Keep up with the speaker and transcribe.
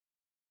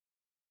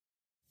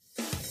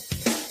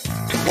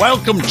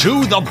Welcome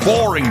to the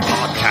Boring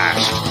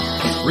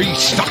Podcast,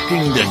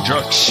 restocking the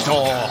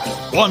drugstore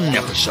one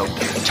episode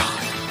at a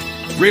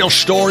time. Real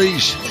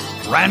stories,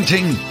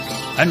 ranting,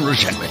 and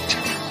resentment,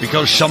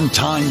 because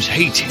sometimes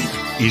hating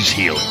is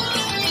healing.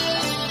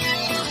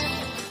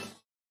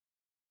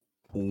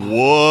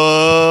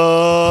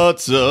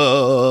 What's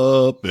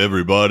up,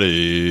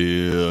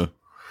 everybody?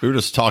 We were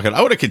just talking.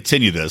 I want to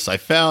continue this. I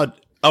found,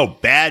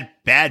 Bad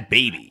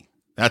Baby.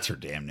 That's her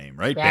damn name,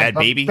 right? Bad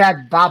Baby?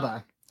 Bad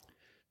Baba.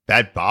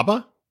 Bad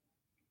Baba?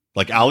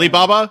 Like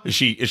Alibaba? Is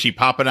she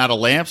popping out of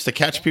lamps to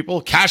catch people?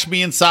 Cash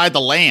me inside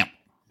the lamp.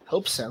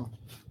 Hope so.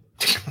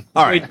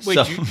 All right. Wait,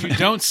 so, you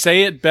don't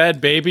say it Bad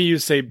Baby, you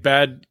say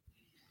Bad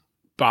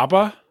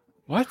Baba?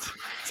 What?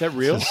 Is that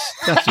real?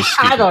 that's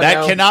just I don't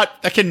know.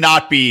 That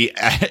cannot be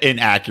an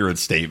accurate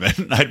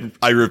statement.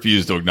 I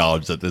refuse to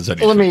acknowledge that there's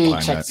any. Let me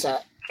behind check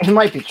that. that. It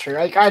might be true.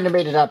 I kind of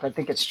made it up. I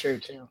think it's true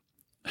too.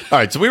 All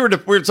right, so we were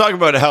talking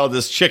about how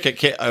this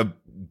chick,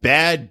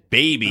 Bad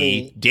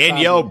Baby,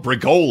 Danielle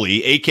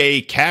Brigoli,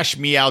 aka Cash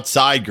Me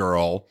Outside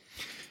Girl,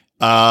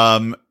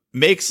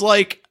 makes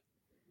like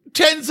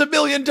tens of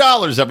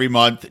 $millions every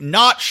month,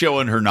 not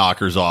showing her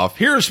knockers off.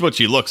 Here's what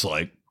she looks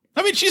like.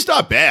 I mean, she's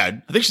not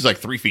bad. I think she's like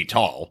 3 feet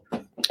tall.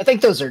 I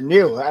think those are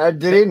new. They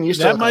didn't used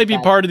to. That look might like be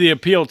that. part of the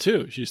appeal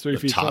too. She's 3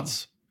 feet tall.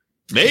 Tots.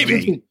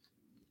 Maybe.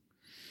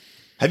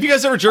 Have you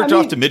guys ever jerked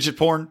off to midget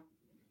porn?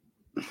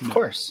 Of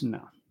course.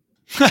 No.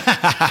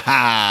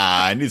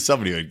 I knew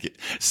somebody'd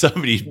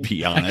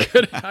be on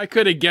it. I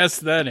could have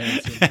guessed that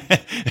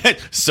answer.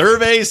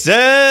 Survey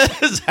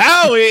says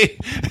Howie.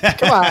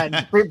 Come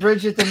on,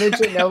 Bridget the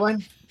midget. No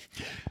one.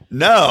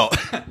 No,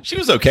 she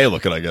was okay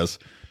looking, I guess.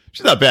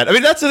 She's not bad. I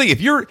mean, that's the thing.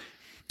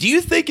 Do you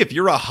think if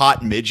you're a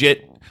hot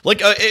midget,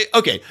 like,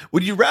 okay,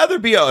 would you rather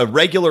be a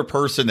regular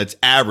person that's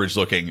average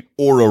looking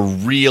or a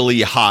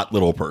really hot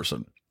little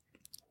person?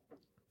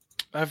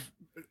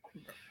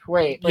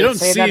 Wait, You don't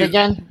say see that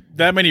again.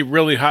 That many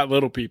really hot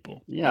little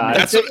people.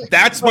 Yeah.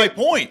 That's my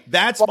point.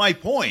 That's my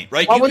point,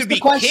 right? What You was could the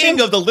be question?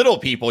 king of the little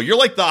people. You're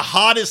like the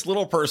hottest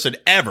little person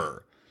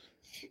ever.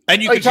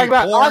 And you Are you could talking do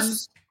about porn.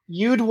 us?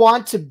 You'd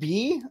want to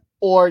be,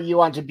 or you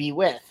want to be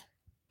with?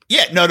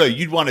 Yeah, no,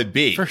 you'd want to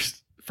be.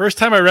 First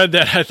time I read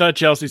that, I thought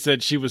Chelsea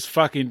said she was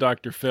fucking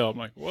Dr. Phil. I'm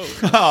like, whoa.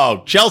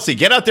 Oh, Chelsea,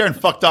 get out there and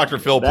fuck Dr.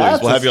 Phil, please.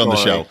 That's We'll have a you on the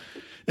story.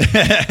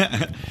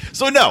 show.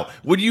 So no,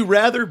 would you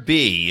rather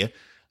be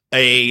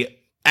a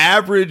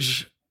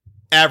average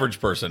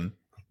person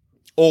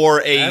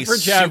or a an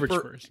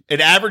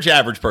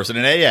average person,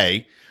 an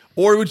AA,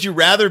 or would you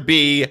rather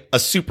be a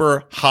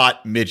super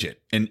hot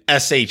midget, an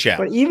SHM?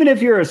 But even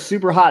if you're a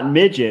super hot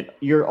midget,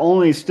 you're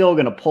only still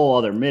going to pull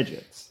other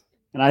midgets.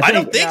 And I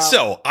don't think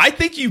so. I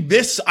think you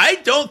miss. I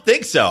don't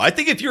think so. I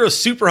think if you're a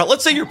super hot,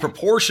 let's say you're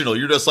proportional,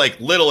 you're just like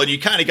little and you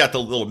kind of got the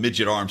little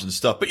midget arms and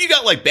stuff, but you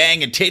got like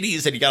banging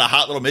titties and you got a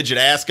hot little midget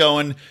ass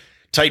going,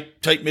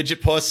 tight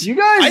midget puss. You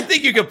guys, I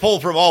think you could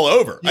pull from all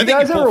over. I think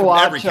guys you pull ever from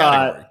watch every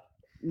category.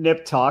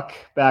 Nip Tuck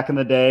back in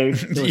the day?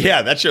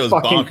 Yeah, that show is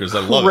bonkers. I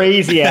love it.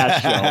 Crazy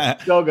ass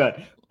show. So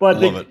good. But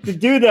the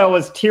dude that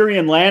was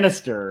Tyrion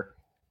Lannister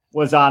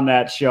was on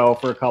that show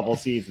for a couple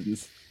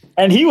seasons.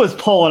 And he was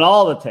pulling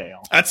all the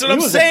tail. That's what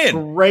I'm saying.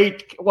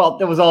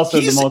 That was also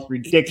the most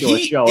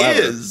ridiculous show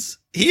ever.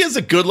 He is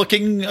a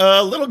good-looking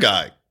little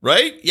guy,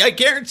 right? Yeah, I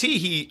guarantee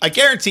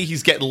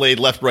he's getting laid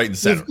left, right, and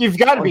center. You've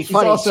got to be He's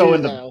funny also too,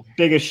 in though. the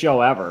biggest show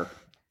ever.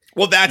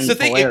 Well, that's the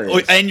thing.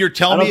 Hilarious. And you're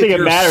telling I me don't think if it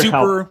you're matters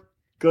super how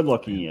good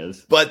looking he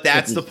is. But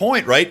that's the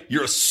point, right?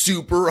 You're a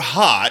super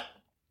hot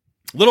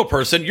little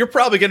person. You're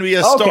probably going to be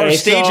a star of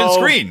stage and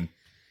screen.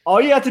 All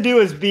you have to do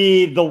is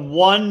be the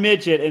one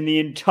midget in the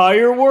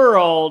entire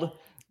world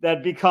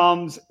that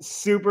becomes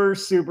super,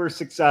 super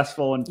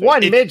successful. And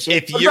One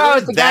midget. If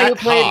you're that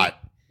hot.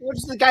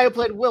 What's the guy who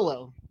played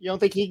Willow? You don't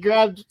think he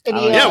grabbed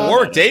any? Yeah,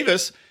 Warwick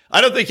Davis.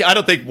 I don't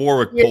think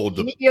Warwick pulled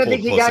the. You don't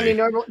think he got any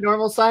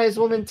normal sized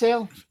woman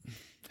tail?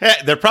 Hey,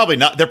 they're probably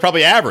not. They're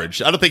probably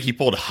average. I don't think he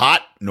pulled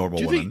hot normal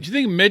Do women. you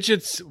think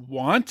midgets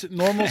want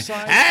normal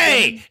size?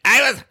 Hey,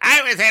 I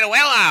was in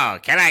Willow.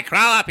 Can I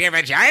crawl up your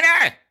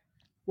vagina?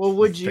 Well,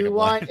 would you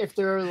want if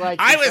they're like?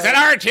 I was an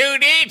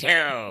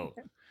R2D2.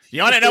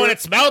 You want to know what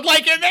it smelled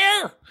like in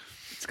there?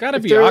 It's got to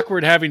be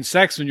awkward having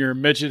sex when you're a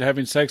midget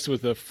having sex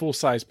with a full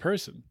size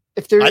person.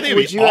 If there, I think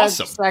it'd be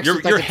awesome.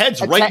 Your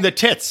head's right in the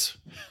tits,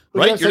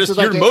 right? You're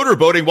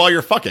motorboating while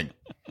you're fucking.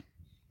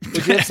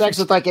 Would you have sex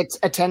with like a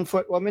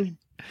 10-foot woman?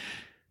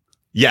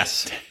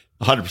 Yes,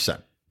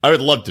 100%. I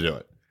would love to do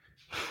it.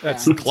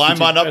 That's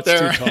climb on up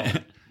there.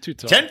 Too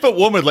tall. 10-foot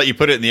woman let you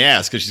put it in the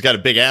ass because she's got a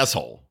big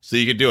asshole, so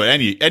you can do it.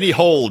 Any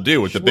hole will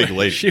do with the big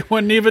lady. She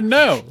wouldn't even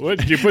know. What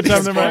did you put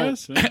something in my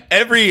ass?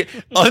 Every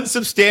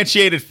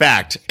unsubstantiated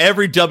fact,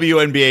 every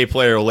WNBA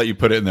player will let you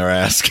put it in their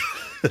ass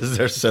because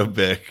they're so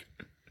big.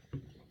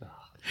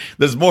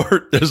 There's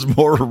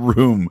more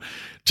room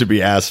to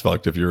be ass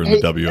fucked if you're in the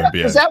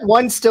WNBA. Is that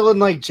one still in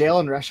like jail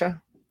in Russia?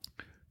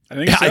 I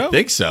think so. I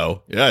think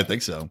so. Yeah, I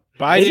think so.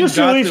 They Biden just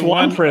got released the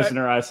one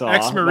prisoner I saw.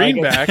 ex-Marine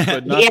Like, back,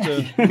 but not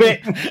the. but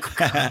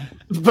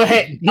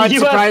The U.S.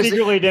 unsurprisingly,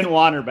 secretly didn't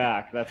want her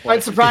back. That's why.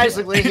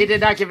 unsurprisingly, he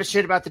did not give a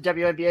shit about the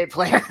WNBA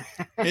player.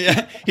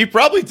 Yeah, he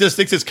probably just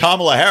thinks it's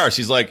Kamala Harris.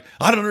 He's like,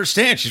 I don't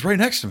understand. She's right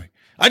next to me.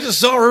 I just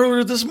saw her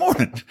earlier this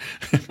morning.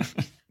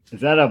 Is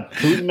that a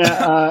Putin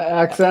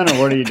accent, or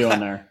what are you doing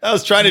there? I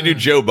was trying to do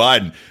Joe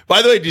Biden.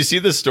 By the way, did you see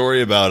this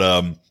story about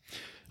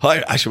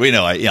actually, wait,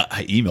 no, I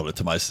emailed it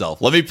to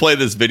myself. Let me play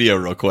this video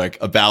real quick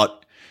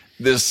about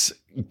this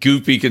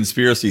goofy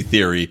conspiracy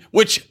theory,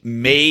 which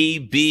may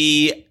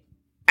be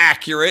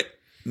accurate,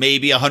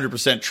 maybe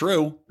 100%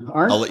 true.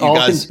 Aren't I'll let you all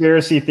guys.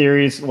 conspiracy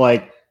theories,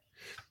 like,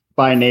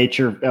 by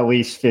nature, at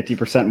least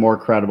 50% more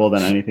credible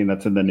than anything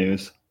that's in the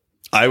news?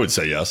 I would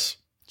say yes.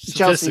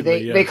 Chelsea, they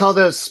Statistically, call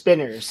those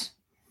spinners.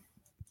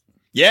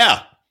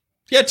 Yeah.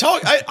 Yeah, tall.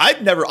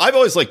 I've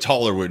always liked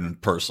taller women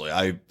personally.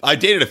 I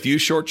dated a few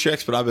short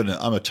chicks, but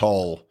I'm a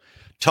tall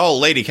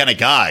lady kind of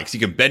guy because you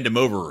can bend them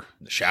over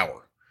in the shower.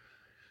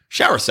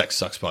 Shower sex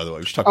sucks, by the way.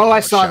 We should talk Oh, about I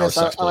saw shower this.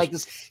 sex, I like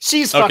please. this.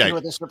 She's fucking Okay.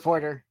 with this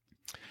reporter.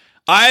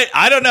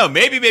 I don't know.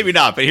 Maybe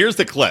not. But here's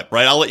the clip,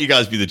 right? I'll let you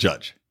guys be the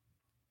judge.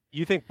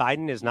 You think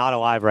Biden is not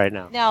alive right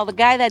now? No, the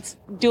guy that's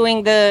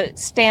doing the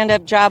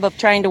stand-up job of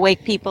trying to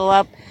wake people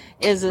up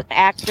is an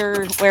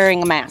actor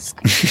wearing a mask.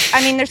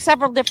 I mean, there's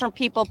several different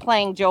people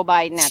playing Joe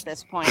Biden at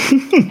this point.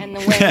 And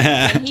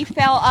when he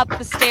fell up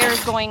the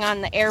stairs going on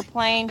the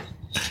airplane,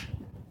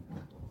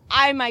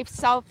 I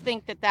myself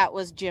think that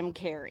was Jim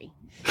Carrey.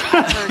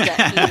 I heard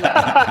that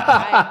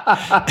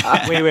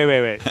he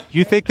Wait.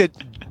 You think that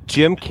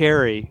Jim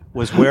Carrey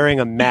was wearing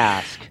a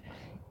mask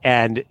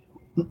and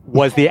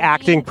was the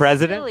acting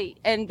president?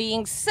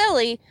 Being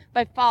silly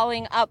by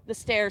falling up the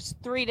stairs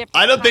 3 different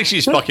I don't think times.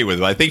 she's fucking with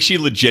him. I think she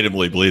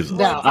legitimately believes it.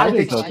 No, I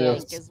think so, I too.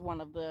 think is one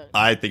of the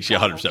I think she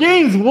 100%.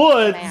 James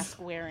Woods. mask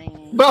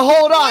wearing. But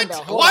hold on, though.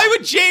 Hold Why on.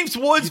 would James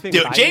Woods You think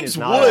do? Biden James is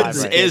not alive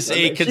Woods right is now? a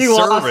She lost me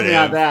conservative.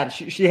 on that.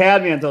 She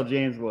had me until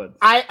James Woods.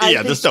 I Yeah,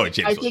 think there's no way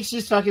James I would. think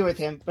she's fucking with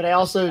him, but I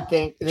also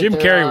think that Jim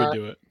there Carrey are- would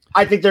do it.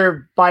 I think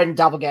they're Biden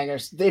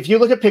doppelgangers. If you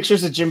look at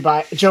pictures of Joe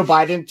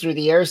Biden through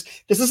the years,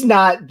 this is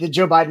not the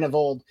Joe Biden of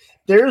old.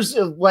 There's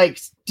like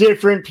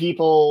different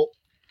people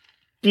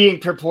being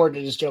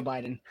purported as Joe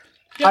Biden.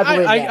 Yeah, I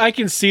believe that. I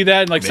can see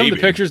that. And like some of the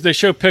Maybe. pictures, they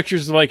show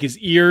pictures of like his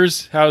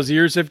ears, how his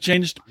ears have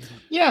changed.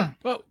 Yeah.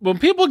 But when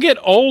people get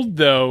old,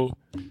 though,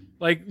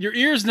 like your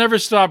ears never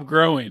stop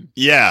growing.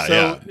 Yeah, So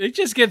yeah. it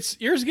just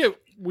ears get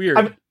weird.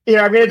 I'm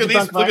going to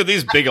Look at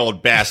these big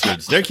old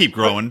bastards. They keep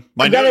growing.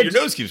 Your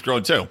nose keeps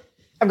growing too.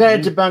 I'm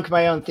going to debunk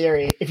my own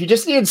theory. If you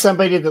just needed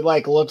somebody that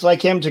like looked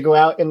like him to go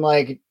out and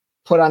like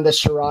put on this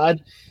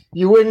charade,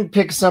 you wouldn't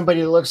pick somebody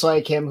that looks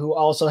like him who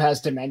also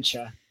has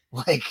dementia.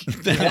 Like,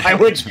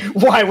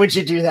 why would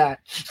you do that?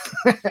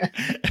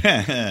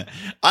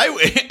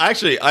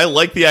 I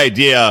like the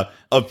idea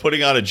of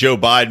putting on a Joe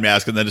Biden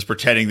mask and then just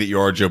pretending that you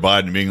are Joe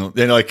Biden and being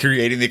like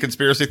creating the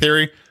conspiracy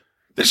theory.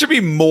 There should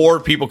be more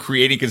people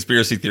creating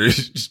conspiracy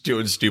theories, just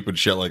doing stupid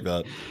shit like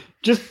that.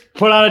 Just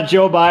put on a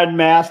Joe Biden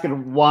mask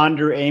and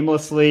wander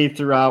aimlessly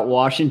throughout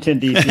Washington,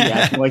 D.C.,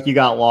 acting like you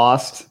got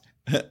lost.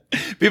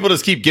 People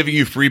just keep giving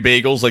you free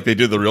bagels like they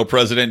do the real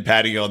president,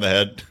 patting you on the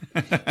head.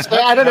 So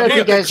I don't know if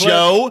you guys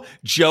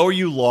Joe, are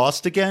you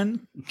lost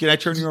again? Can I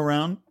turn you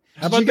around?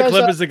 How Did about you the guys,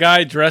 clip as the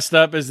guy dressed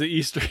up as the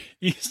Easter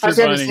I was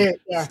going to bunny? say,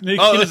 yeah. sneaking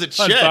Oh, it was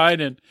a on chick.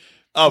 Biden.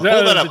 Oh, Is pull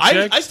that that up. a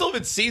chick? I still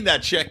haven't seen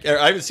that chick.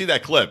 I haven't seen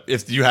that clip.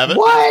 Do you have it?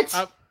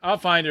 What? I'll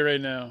find it right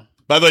now.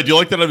 By the way, do you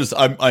like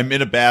that I'm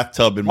in a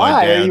bathtub in my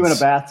Why dad's? are you in a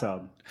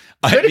bathtub?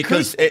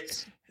 Because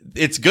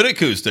it's good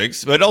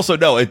acoustics, but also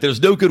there's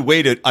no good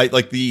way to I can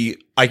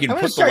I'm gonna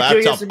put the start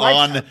doing laptop this in my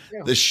on time,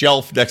 too. the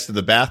shelf next to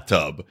the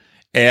bathtub,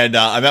 and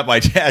I'm at my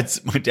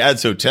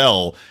dad's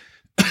hotel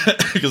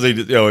because I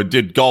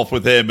did golf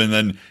with him, and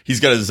then he's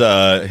got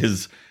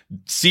his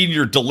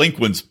senior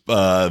delinquents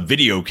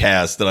video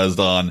cast that I was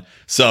on,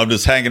 so I'm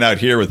just hanging out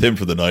here with him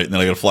for the night, and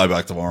then I got to fly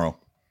back tomorrow.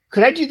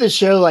 Could I do the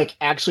show like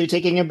actually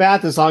taking a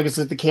bath as long as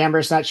the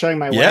camera's not showing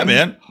my Yeah, wedding?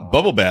 man,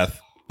 bubble bath.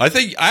 I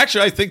think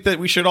that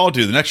we should all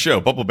do the next show,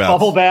 bubble bath.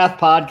 Bubble Bath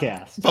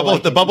Podcast. Bubble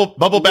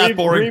bath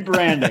boring.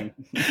 Rebranding.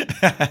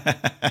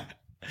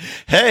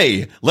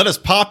 Hey, let us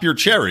pop your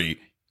cherry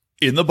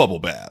in the bubble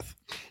bath.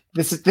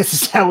 This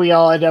is how we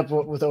all end up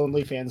with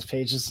OnlyFans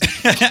pages.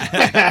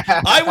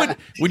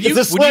 Would you It's a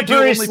do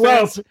slippery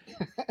OnlyFans? slope.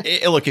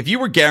 Look, if you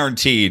were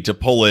guaranteed to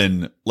pull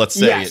in, let's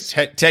say, Yes.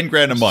 10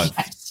 grand a month,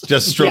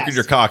 just stroking Yes.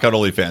 your cock on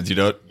OnlyFans, you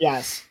do it?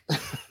 Yes.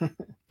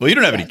 Well, you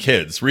don't have any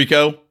kids,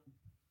 Rico.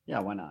 Yeah,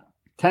 why not?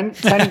 10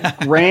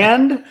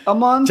 grand a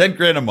month? 10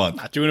 grand a month.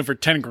 Not doing it for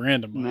 10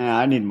 grand a month. Nah,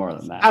 I need more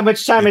than that. How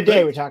much time a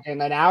day? We're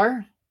talking an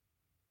hour?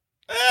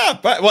 Yeah,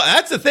 but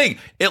that's the thing.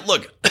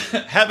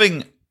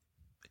 Having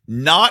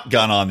not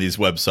gone on these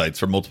websites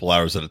for multiple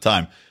hours at a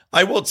time,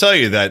 I will tell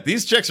you that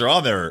these chicks are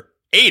on there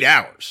 8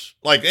 hours.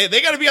 Like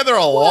they got to be on there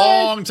a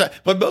long time.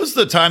 But most of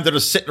the time they're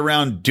just sitting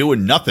around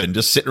doing nothing,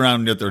 just sitting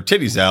around with their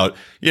titties out,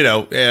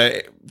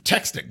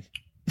 texting.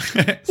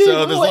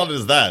 So there's not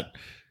as that.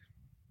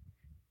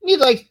 You need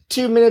like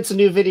 2 minutes of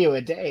new video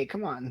a day.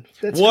 Come on.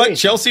 That's what?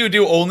 crazy. Chelsea would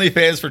do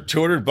OnlyFans for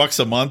 $200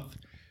 a month?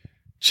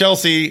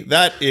 Chelsea,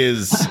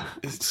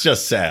 it's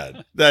just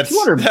sad.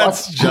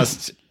 That's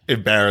just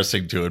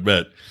embarrassing to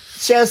admit.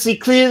 Chelsea,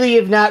 clearly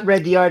you've not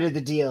read The Art of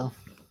the Deal.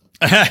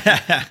 All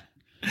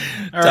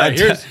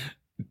right,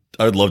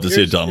 I would love to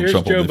see a Donald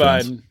Trump Joe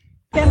OnlyFans. Biden.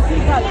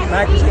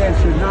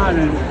 Pakistan should not,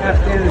 and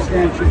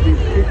Afghanistan should be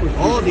people.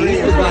 Oh, the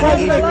Easter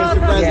Bunny, Mr.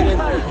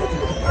 President.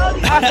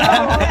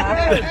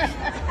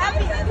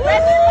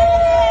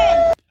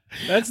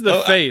 That's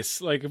the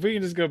face. Like, if we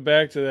can just go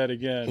back to that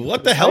again.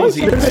 What the hell is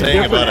he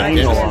saying about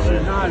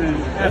Afghanistan?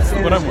 That's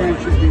what I'm wondering.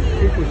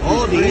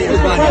 Oh, the Easter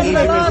Bunny,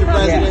 Mr.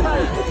 President.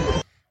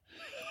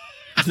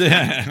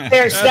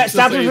 There,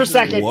 stop it for a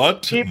second.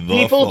 What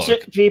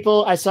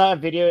People, I saw a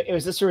video. It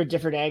was this from a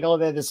different angle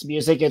than this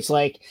music. It's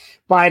like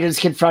Biden's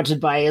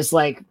confronted by his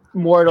like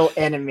mortal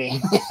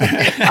enemy.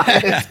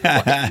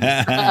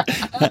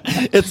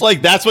 It's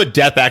like that's what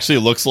death actually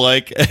looks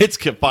like. It's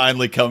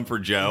finally come for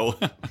Joe.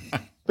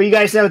 But you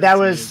guys know that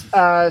was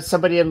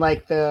somebody in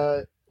like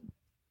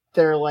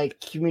their like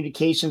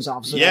communications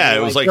officer. Yeah, it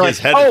was like his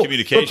head of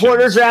communications.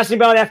 Reporters are asking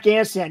about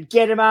Afghanistan.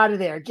 Get him out of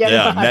there. Get him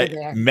out of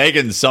there.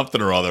 Megan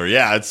something or other.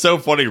 Yeah, it's so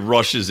funny.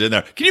 Rushes in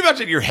there. Can you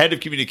imagine your head of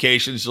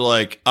communications?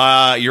 Like,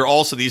 you're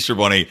also the Easter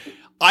Bunny.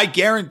 I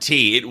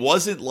guarantee it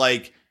wasn't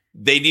like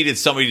they needed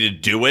somebody to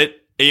do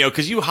it. You know,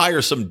 because you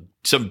hire some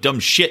dumb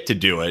shit to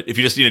do it. If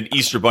you just need an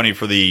Easter Bunny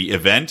for the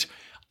event.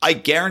 I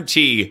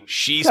guarantee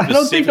she specifically. I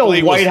don't think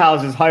the White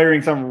House is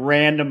hiring some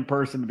random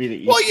person to be the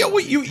Easter. Well, yeah, well,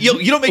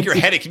 you don't make your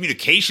head of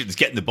communications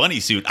get in the bunny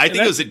suit. I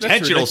think it was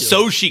intentional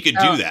so she could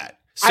do that.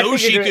 So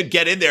she could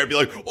get in there and be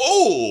like,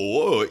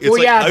 oh, it's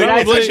it's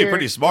actually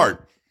pretty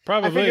smart.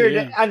 I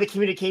figured on the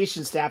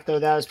communication staff, though,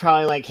 that was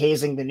probably like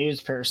hazing the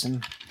news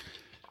person.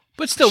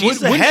 But still,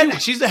 she's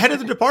the head of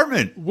the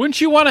department.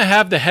 Wouldn't you want to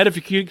have the head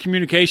of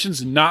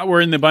communications not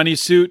wearing the bunny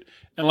suit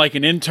and like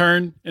an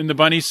intern in the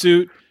bunny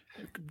suit?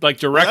 Like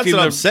directing.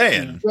 Well, that's what I'm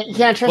saying. You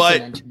can't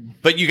trust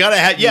but you gotta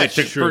have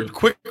for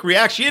quick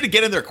reaction. She had to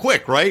get in there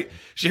quick, right?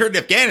 She heard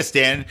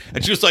Afghanistan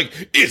and she was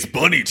like, "It's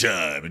bunny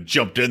time," and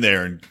jumped in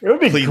there and it would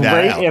be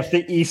great if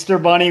the Easter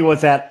Bunny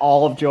was at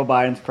all of Joe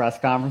Biden's press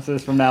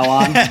conferences from now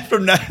on.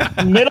 From now,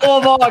 middle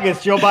of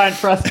August, Joe Biden's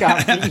press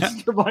conference, the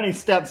Easter Bunny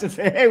steps and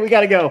says, "Hey, we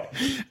gotta go."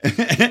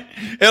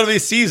 It'll be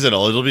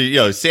seasonal. It'll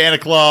be Santa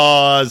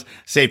Claus,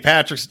 St.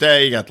 Patrick's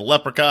Day. You got the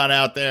leprechaun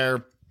out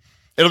there.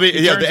 It'll be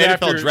the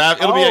NFL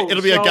draft. It'll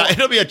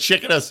be a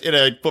chick in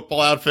a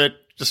football outfit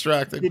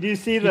distracting. Did you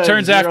see he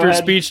turns after a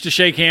speech to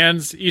shake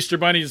hands. Easter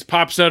Bunny just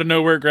pops out of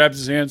nowhere, grabs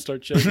his hand,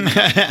 starts shaking.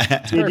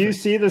 Did you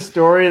see the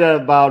story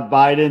about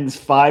Biden's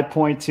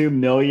 $5.2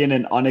 million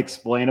in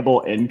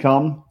unexplainable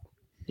income?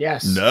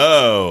 Yes.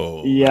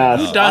 No. Yes.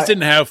 Who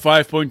doesn't have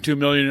 $5.2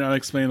 million in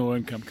unexplainable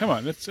income? Come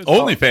on, that's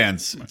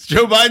OnlyFans. It's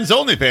Joe Biden's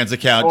OnlyFans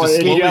account, just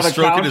slowly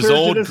stroking his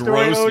old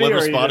gross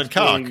liver-spotted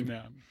cock.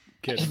 No.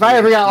 If I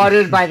ever got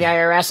audited by the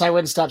IRS, I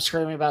wouldn't stop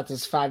screaming about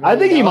this $5 million. I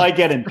think he might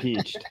get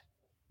impeached.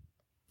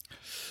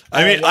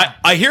 I mean,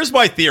 I here's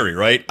my theory,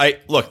 right?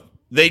 Look,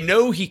 they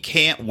know he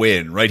can't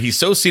win, right? He's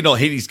so senile.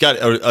 He's got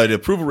an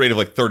approval rate of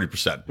like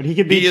 30%. But he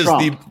could beat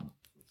Trump.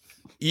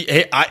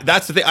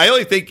 That's the thing.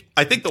 I think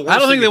the worst. I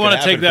don't think they want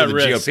to take that GOP.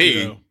 risk.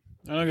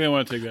 I don't think they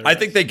want to take that risk. I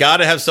think they got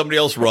to have somebody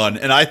else run,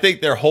 and I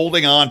think they're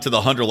holding on to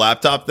the Hunter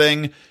laptop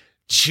thing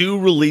to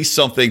release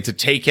something to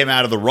take him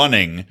out of the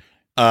running.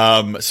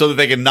 So that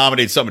they can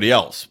nominate somebody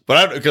else,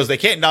 because they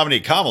can't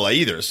nominate Kamala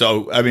either.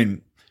 So, I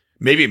mean,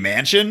 maybe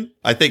Manchin.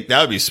 I think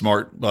that would be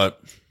smart, but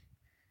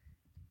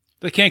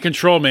they can't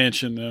control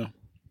Manchin though.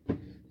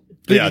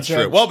 Yeah, that's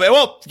true. Well,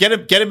 get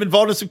him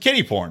involved in some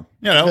kiddie porn.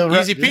 You know,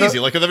 easy peasy,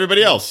 like with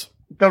everybody else.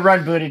 They'll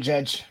run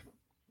Buttigieg.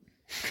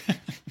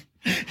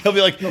 He'll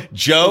be like,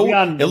 Joe,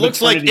 it looks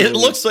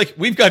like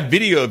we've got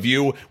video of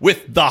you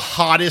with the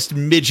hottest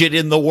midget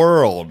in the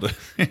world.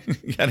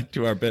 You got to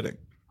do our bidding.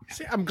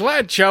 See, I'm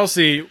glad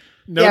Chelsea.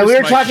 Yeah, we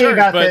were talking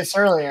about this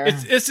earlier.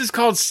 This is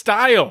called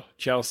style,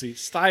 Chelsea.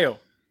 Style.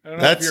 I don't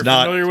know That's if you're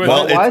not familiar with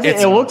well.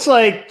 It looks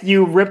like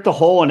you ripped a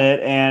hole in it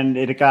and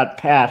it got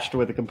patched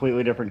with a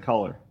completely different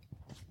color.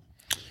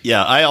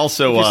 Yeah, I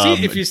also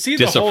if you see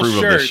the whole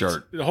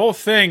shirt, the whole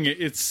thing,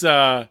 it's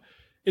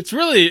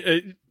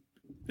really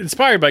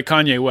inspired by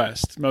Kanye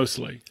West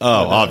mostly.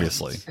 Oh,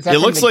 obviously, it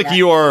looks like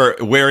you are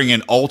wearing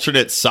an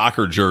alternate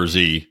soccer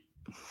jersey.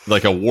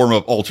 Like a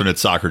warm-up alternate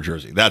soccer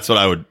jersey. That's what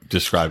I would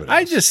describe it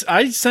as.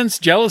 I sense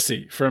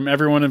jealousy from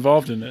everyone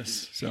involved in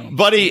this. So,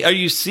 buddy, are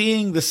you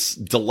seeing this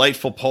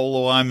delightful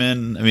polo I'm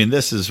in? I mean,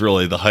 this is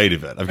really the height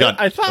of it.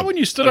 I thought when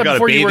you stood up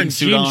before you were in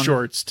jean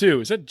shorts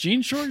too. Is that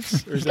jean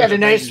shorts? Or is that a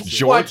nice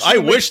jorts? I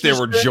wish they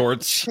were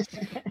jorts.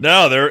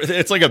 No,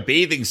 it's like a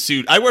bathing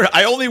suit.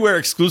 I only wear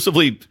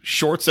exclusively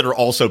shorts that are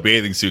also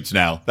bathing suits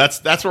now.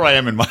 That's where I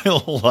am in my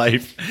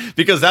life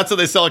because that's what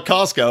they sell at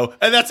Costco,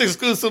 and that's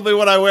exclusively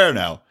what I wear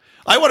now.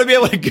 I want to be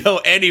able to go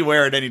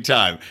anywhere at any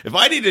time. If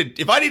I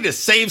need to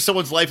save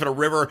someone's life in a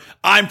river,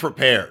 I'm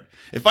prepared.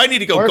 If I need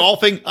to go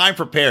golfing, I'm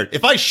prepared.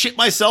 If I shit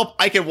myself,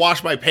 I can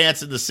wash my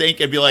pants in the sink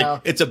and be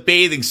like, it's a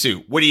bathing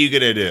suit. What are you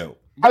going to do?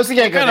 I was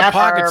thinking, what kind of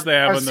pockets they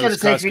have I was in going those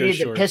to say, if you Costco need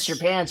shorts? to piss your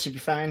pants, you'd be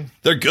fine.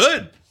 They're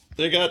good.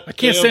 I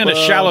can't stand a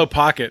shallow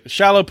pocket. A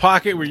shallow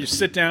pocket where you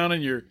sit down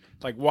and your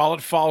like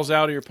wallet falls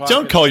out of your pocket.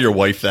 Don't call your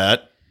wife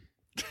that.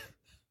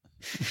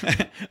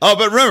 Oh,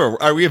 but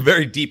remember, we have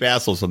very deep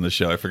assholes on the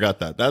show. I forgot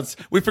that.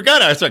 We forgot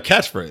that's our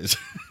catchphrase.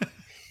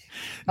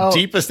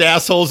 Deepest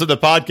assholes in the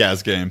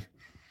podcast game.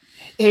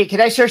 Hey,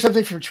 can I share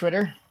something from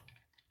Twitter?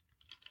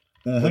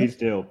 Please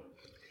do.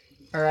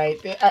 All right.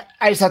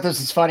 I just thought this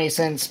was funny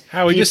since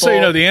Howie, just so you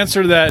know, the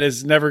answer to that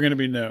is never going to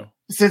be no.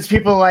 Since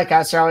people like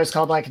us are always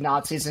called like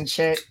Nazis and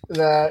shit,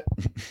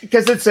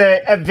 because it's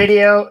a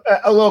video,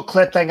 a little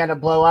clip that I'm going to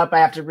blow up. I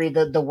have to read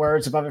the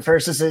words above it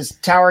first. This is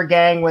Tower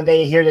Gang when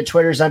they hear that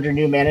Twitter's under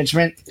new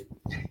management.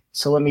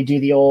 So let me do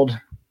the old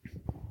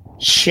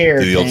share.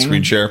 Do the old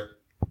screen share.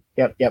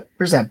 Yep.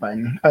 Where's that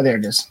button? Oh, there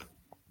it is.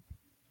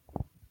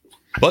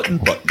 Button.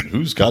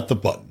 Who's got the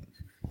button?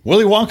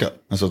 Willy Wonka.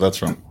 That's what that's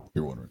from.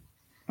 You're wondering.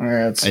 All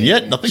right, and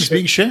yet nothing's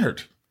being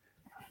shared.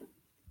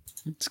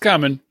 It's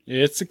coming.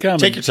 It's coming.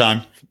 Take your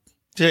time.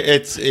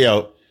 It's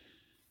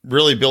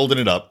really building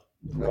it up.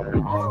 Hold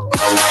on.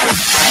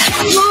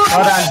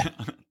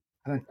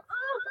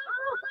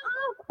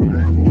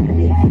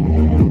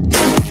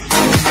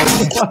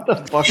 What the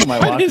fuck am I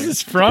watching? What is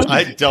this from?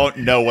 I don't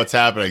know what's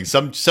happening.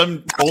 Some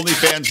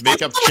OnlyFans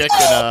makeup chick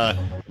in a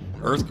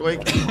earthquake.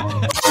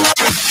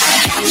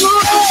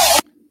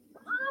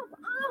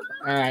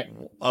 All right.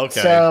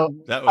 Okay. So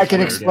I can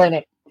explain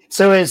it.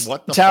 So is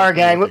Tower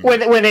Gang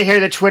when they hear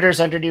that Twitter's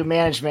under new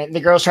management, the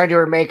girl's trying to do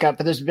her makeup,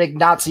 but there's a big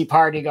Nazi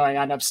party going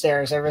on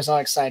upstairs. Everyone's all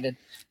excited.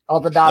 All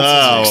the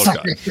Nazis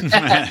are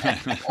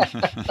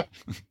excited.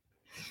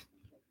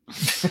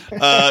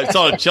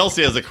 So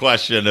Chelsea has a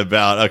question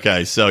about.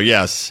 Okay, so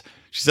yes,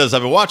 she says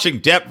I've been watching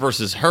Depp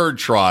versus Heard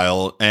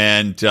trial,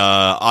 and she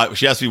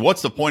asked me,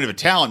 "What's the point of a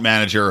talent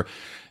manager?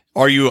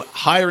 Are you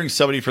hiring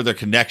somebody for their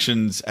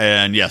connections?"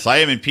 And yes, I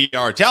am in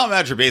PR. Talent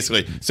manager,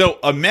 basically. So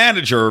a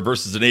manager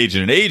versus an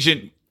agent. An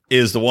agent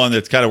is the one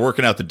that's kind of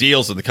working out the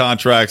deals and the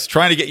contracts,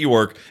 trying to get you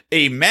work.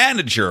 A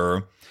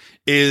manager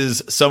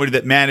is somebody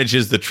that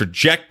manages the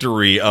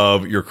trajectory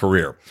of your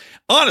career.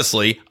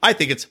 Honestly, I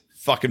think it's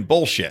fucking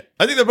bullshit.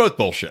 I think they're both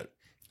bullshit.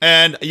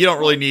 And you don't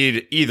really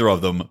need either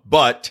of them,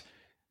 but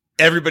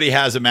everybody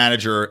has a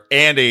manager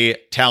and a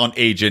talent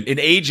agent. An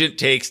agent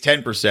takes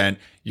 10%.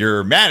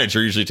 Your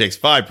manager usually takes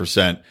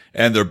 5%,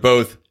 and they're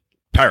both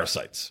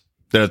parasites.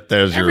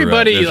 There's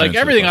everybody, your, like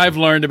everything I've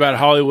learned about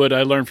Hollywood,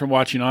 I learned from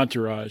watching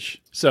Entourage.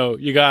 So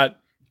you got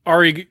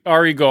Ari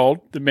Gold,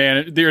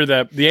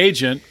 the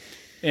agent,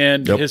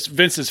 and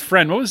Vince's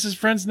friend. What was his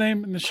friend's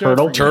name in the show?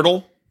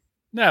 Turtle?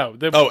 No.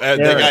 The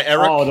guy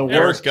Eric. Oh,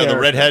 the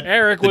redhead.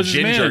 Eric was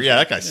ginger. his manager. Yeah,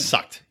 that guy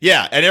sucked.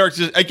 Yeah, and Eric's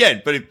just,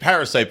 again, but a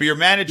parasite. But your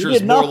manager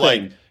is more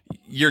like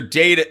your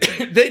data.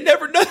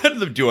 None of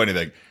them do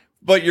anything.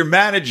 But your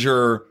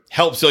manager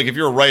helps you. Like if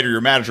you're a writer, your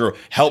manager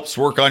helps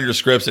work on your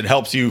scripts and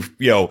helps you,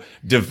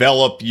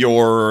 develop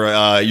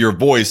your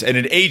voice. And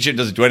an agent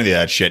doesn't do any of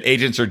that shit.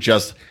 Agents are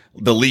just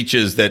the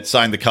leeches that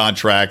sign the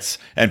contracts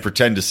and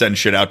pretend to send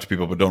shit out to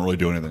people, but don't really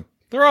do anything.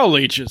 They're all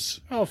leeches.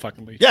 All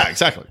fucking leeches. Yeah,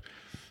 exactly.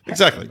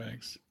 So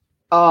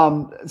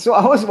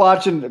I was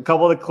watching a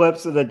couple of the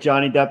clips of the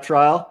Johnny Depp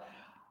trial.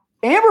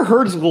 Amber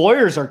Heard's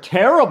lawyers are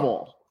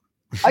terrible.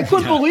 I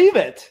couldn't believe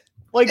it.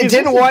 Like, is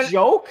this a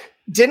joke?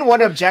 Didn't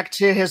one object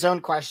to his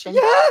own question?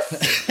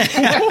 Yes.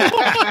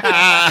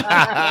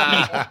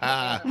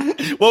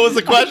 What was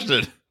the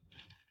question?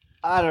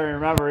 I don't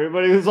remember,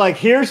 but it was like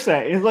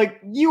hearsay. He's like,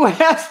 you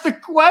asked the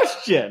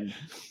question.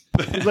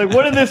 He's like,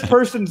 what did this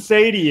person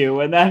say to you?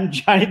 And then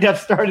Johnny Depp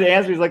started to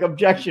answer. He's like,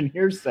 objection,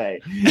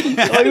 hearsay.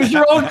 Like, it was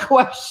your own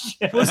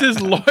question. Was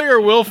his lawyer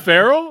Will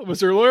Ferrell?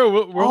 Was her lawyer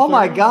Will Ferrell? Oh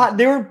my God.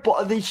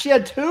 She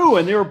had two,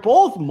 and they were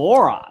both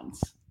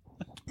morons.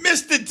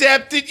 Mr.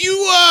 Depp, did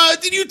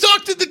you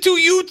talk to the two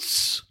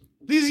Utes?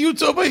 These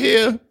Utes over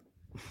here.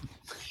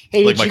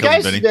 Hey, did you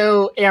guys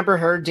know Amber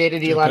Heard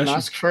dated Elon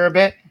Musk for a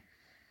bit?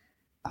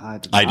 I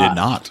did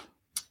not.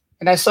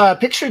 And I saw a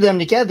picture of them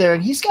together,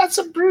 and he's got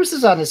some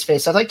bruises on his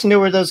face. I'd like to know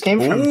where those came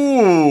from.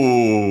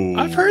 Ooh.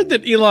 I've heard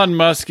that Elon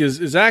Musk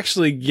is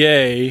actually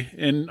gay,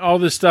 and all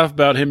this stuff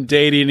about him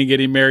dating and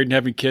getting married and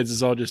having kids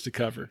is all just a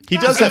cover. He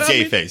does have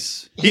gay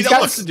face. There's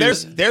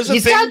a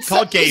thing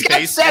called gay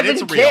face, and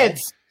it's real.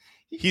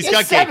 He's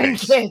got seven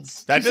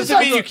kids. That doesn't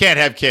mean you can't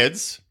have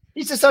kids.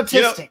 He's just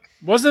autistic.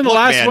 Wasn't the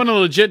last one a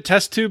legit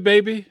test tube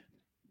baby?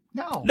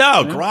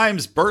 No.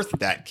 Grimes birthed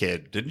that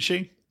kid, didn't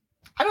she?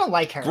 I don't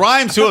like her.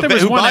 Grimes, who by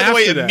the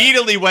way,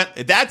 immediately went.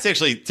 That's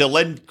actually to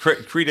lend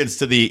credence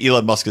to the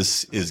Elon Musk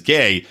is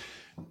gay.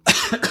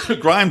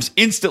 Grimes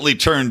instantly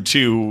turned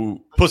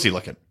to pussy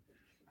looking.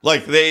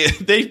 Like they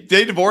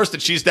divorced,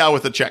 and she's now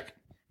with a chick.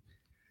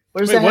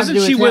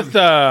 Wasn't she with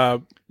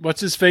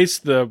what's his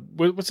face?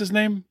 What's his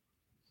name?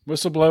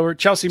 Whistleblower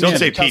Chelsea. Don't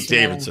say Chelsea Pete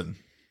Davidson.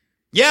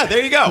 Yeah,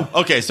 there you go.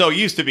 Okay, so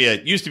used to be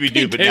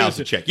dude, but now it's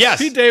a chick. Yes,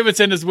 Pete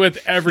Davidson is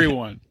with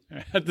everyone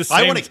at the same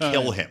time. I want to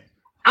kill him.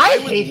 I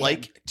would hate him.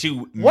 like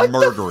to What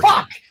murder the him.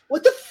 fuck?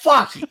 What the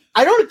fuck?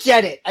 I don't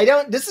get it. I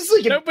don't. This is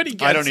like Nobody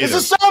gets I don't it. This either.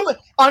 is some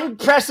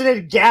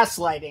unprecedented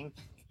gaslighting.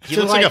 He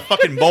to, looks like a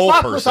fucking mole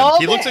fuck with person. all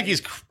He looks men. like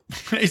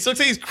he looks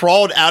like he's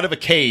crawled out of a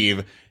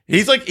cave.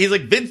 He's like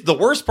Vince. The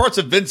worst parts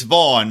of Vince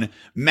Vaughn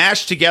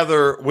mashed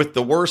together with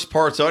the worst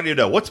parts. I don't even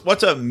know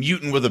what's a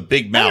mutant with a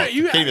big mouth.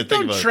 You I can't even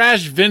think don't of it.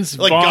 trash Vince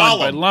Like Vaughn Gollum.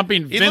 by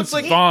lumping He Vince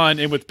looks like- Vaughn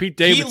in with Pete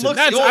Davidson. looks-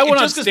 I will not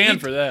just 'cause stand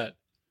Pete- for that.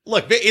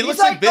 Look, it looks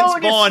like like Vince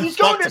going to- Vaughn he's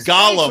going to fucked space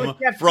Gollum with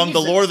Jeff from The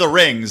Bezos. Lord of the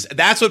Rings.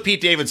 That's what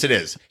Pete Davidson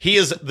is. He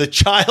is the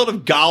child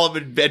of Gollum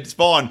and Vince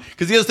Vaughn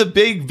because he has the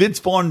big Vince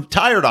Vaughn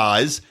tired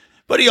eyes,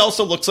 but he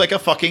also looks like a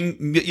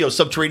fucking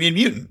subterranean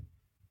mutant.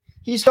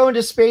 He's going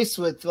to space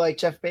with like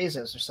Jeff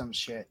Bezos or some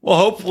shit. Well,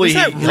 hopefully, Is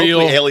that hopefully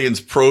real? aliens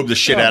probe the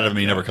shit out of him. And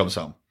he never comes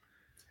home.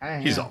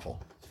 He's know.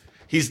 awful.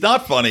 He's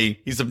not funny.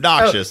 He's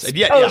obnoxious, and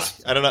yet,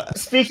 I don't know.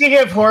 Speaking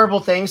of horrible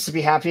things to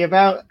be happy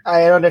about,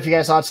 I don't know if you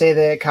guys ought to say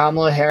that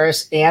Kamala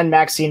Harris and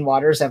Maxine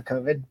Waters have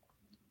COVID.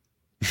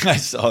 I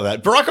saw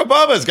that. Barack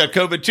Obama's got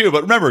COVID too,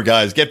 but remember,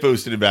 guys, get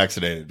boosted and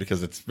vaccinated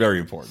because it's very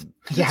important.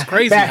 It's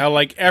crazy how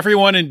like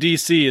everyone in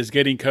DC is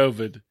getting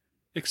COVID.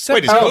 Except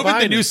Wait, is COVID the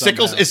Biden new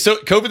sickle? somehow. Is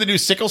COVID the new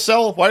sickle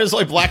cell? Why does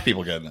like black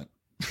people getting it?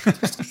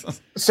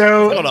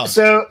 Hold on.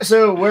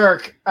 So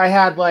work. I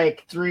had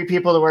like 3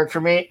 people to work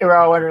for me. They were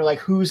all wondering like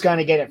who's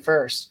gonna get it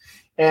first.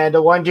 And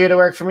the one dude that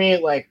worked for me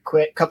like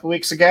quit a couple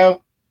weeks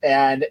ago,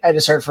 and I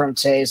just heard from him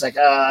today. He's like,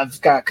 "I've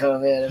got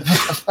COVID."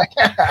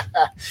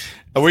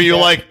 Were you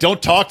like,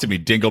 don't talk to me,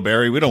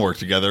 Dingleberry? We don't work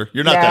together.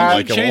 You're not that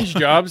likable. Change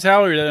jobs,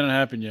 Hal, or that didn't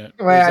happen yet?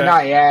 Or is Well, that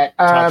not yet.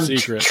 Top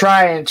secret.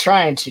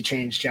 Trying to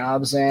change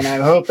jobs, and I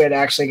hope it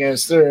actually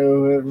goes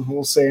through.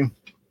 We'll see.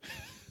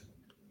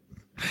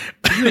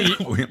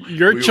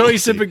 Your we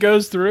choice will if it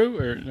goes through,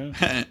 or no?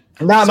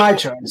 Not my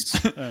choice.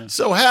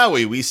 So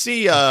Howie, we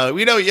see,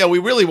 we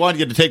really wanted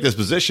you to take this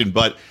position,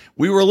 but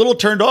we were a little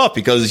turned off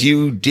because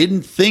you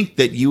didn't think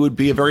that you would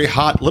be a very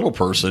hot little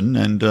person,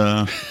 and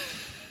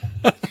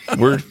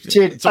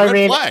it's a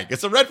red flag.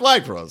 It's a red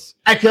flag for us.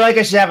 I feel like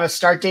I should have a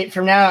start date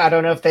from now. I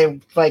don't know if they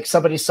like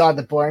somebody saw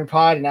the boring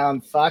pod and now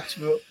I'm fucked.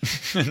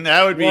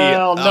 That would be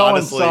Well, no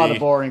honestly, one saw the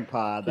boring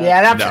pod.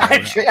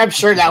 I'm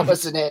sure that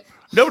wasn't it.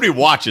 Nobody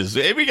watches.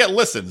 We get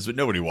listens, but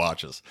nobody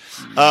watches.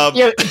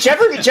 Did you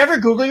ever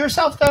Google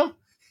yourself though?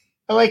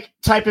 I like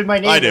type in my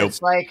name. I do.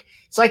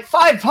 It's like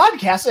 5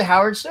 podcasts that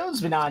Howard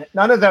Stone's been on.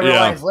 None of them are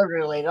Lions Liberty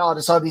related. All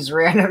just all these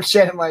random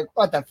shit. I'm like,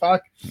 what the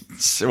fuck?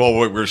 Well,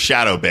 we're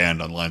shadow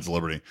banned on Lions of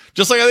Liberty.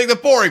 Just like I think the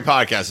boring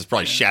podcast is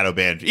probably shadow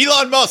banned.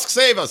 Elon Musk,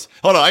 save us.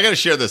 Hold on, I got to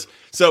share this.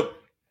 So,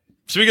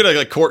 speaking of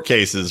like court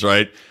cases,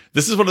 right?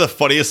 This is one of the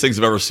funniest things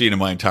I've ever seen in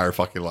my entire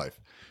fucking life.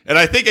 And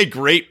I think a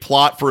great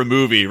plot for a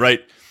movie,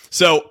 right?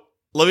 So,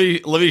 let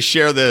me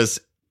share this.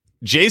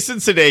 Jason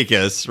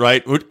Sudeikis,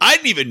 right? Who I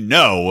didn't even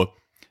know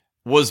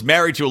was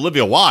married to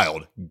Olivia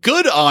Wilde.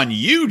 Good on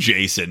you,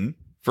 Jason,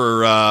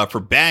 for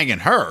banging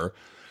her.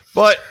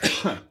 But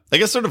I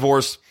guess they're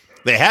divorced.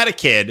 They had a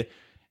kid,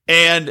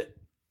 and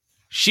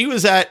she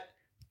was at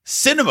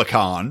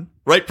CinemaCon,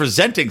 right,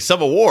 presenting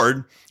some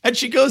award, and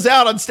she goes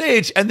out on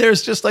stage, and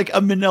there's just like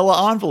a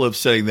manila envelope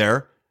sitting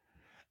there.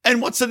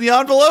 And what's in the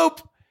envelope?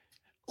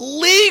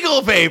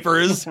 Legal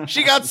papers.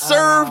 She got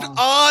served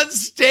on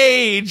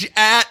stage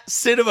at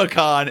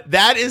CinemaCon.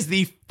 That is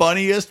the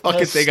funniest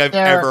fucking thing I've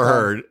ever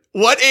heard.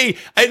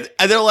 And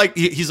they're like,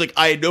 he's like,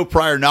 I had no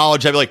prior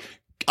knowledge. I'd be like,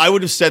 I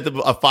would have sent them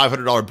a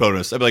 $500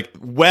 bonus. I'd be like,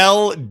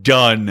 well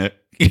done,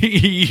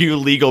 you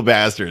legal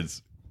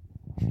bastards.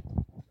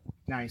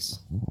 Nice.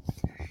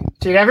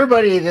 Dude,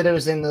 everybody that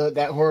was in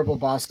that horrible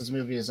Bosses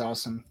movie is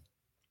awesome.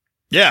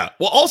 Yeah.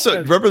 Well,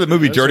 also, remember the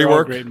movie Those Dirty are all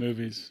Work? great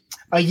movies.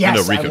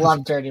 Yes, I Rico.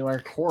 love Dirty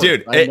Work.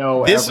 Dude, I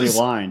know this every is-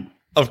 line.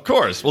 Of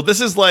course. Well, this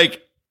is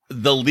like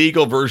the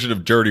legal version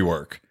of Dirty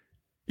Work.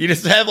 You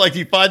just have like,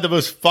 you find the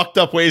most fucked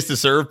up ways to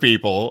serve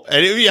people,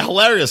 and it would be a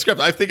hilarious script.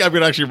 I think I'm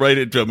going to actually write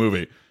it into a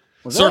movie.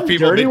 Was Serve that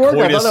people Dirty Work? I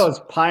mid-coitus. thought that was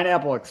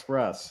Pineapple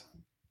Express.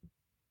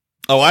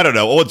 Oh, I don't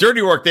know. Well,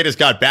 Dirty Work, they just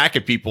got back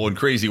at people in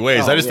crazy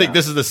ways. Oh, I just think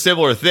this is a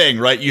similar thing,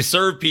 right? You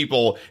serve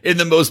people in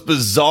the most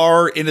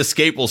bizarre,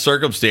 inescapable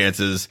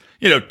circumstances,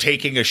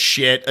 taking a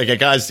shit. Like a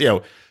guy's,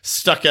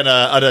 stuck on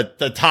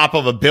the top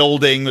of a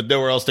building with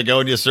nowhere else to go,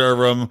 and you serve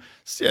them.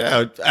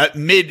 At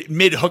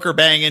mid hooker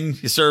banging,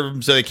 you serve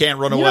them so they can't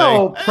run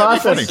away.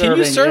 Process Can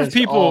you serving serve is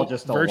people all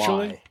just a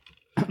virtually?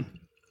 lie.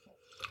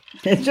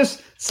 It's just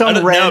I some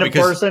don't know, random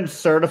because- person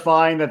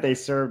certifying that they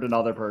served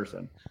another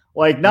person.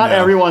 Like, not No.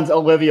 everyone's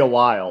Olivia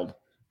Wilde.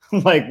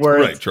 Like, where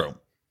Right, it's true.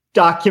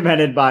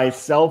 documented by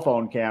cell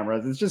phone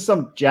cameras. It's just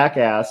some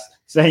jackass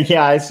saying,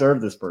 yeah, I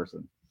served this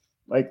person.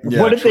 Like,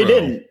 Yeah, what if they true.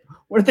 didn't?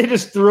 What if they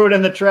just threw it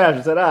in the trash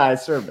and said, I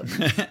served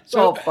him? It's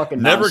all fucking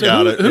Never nonsense.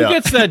 got who, it. Who Yeah.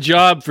 gets that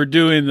job for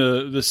doing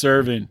the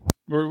serving?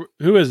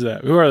 Who is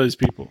that? Who are these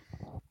people?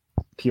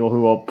 people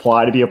who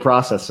apply to be a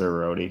processor,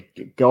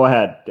 Rhodey. Go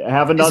ahead.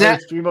 Have another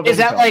stream of income. Is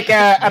that like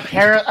a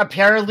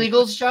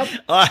paralegal's job?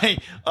 Please,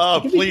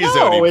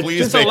 No, Odie, it's please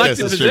just make an this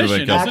a stream of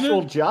income.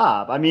 actual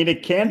job. I mean,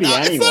 it can be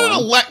anyone. It's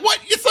not what?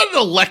 It's not an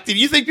elected.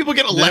 You think people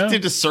get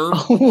elected to serve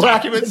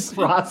documents?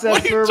 Processor,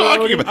 what are you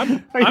talking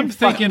about? I'm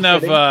thinking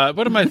of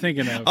what am I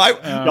thinking of?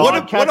 What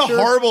a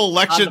horrible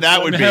election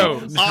that would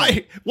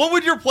be. What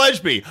would your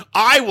pledge be?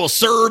 I will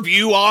serve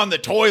you on the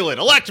toilet.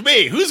 Elect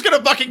me. Who's going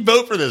to fucking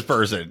vote for this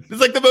person? It's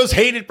like the most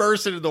hated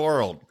person in the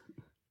world.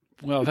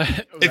 Well,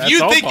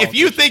 if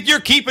you think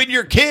you're keeping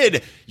your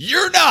kid,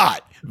 you're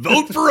not.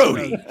 Vote for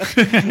Odie.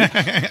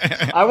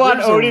 I want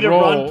Odie to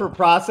run for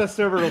process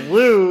server to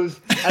lose,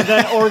 and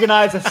then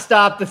organize a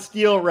stop the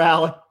steal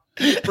rally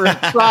for a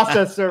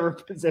process server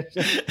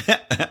position.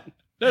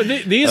 No,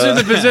 these are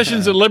the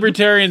positions that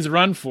libertarians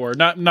run for,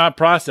 not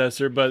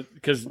processor, but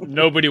because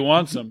nobody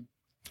wants them.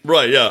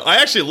 Right, yeah.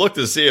 I actually looked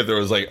to see if there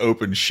was like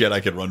open shit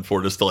I could run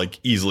for just to like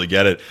easily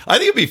get it. I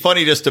think it'd be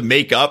funny just to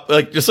make up,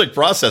 just like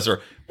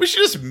processor. We should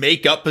just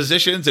make up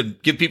positions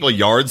and give people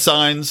yard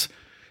signs.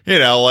 You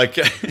know, like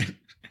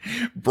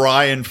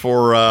Brian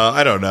for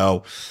I don't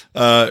know,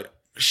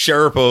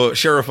 sheriff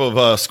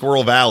of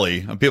Squirrel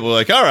Valley. And people are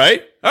like, all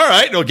right.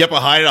 And they'll get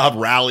behind it. I'll have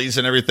rallies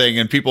and everything,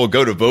 and people will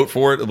go to vote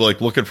for it. They'll be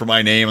like looking for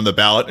my name on the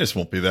ballot. It just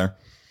won't be there.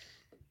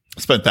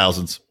 Spend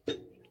thousands.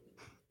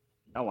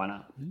 Oh, why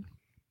not?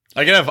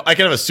 I can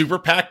have a super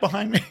PAC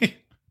behind me.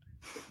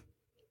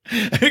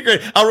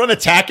 Great. I'll run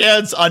attack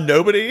ads on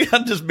nobody.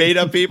 On just made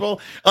up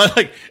people. I'll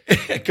like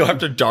go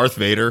after Darth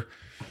Vader.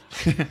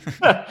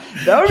 That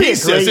would be a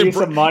great use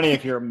of money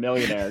if you're a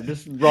millionaire.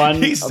 Just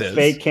run a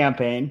fake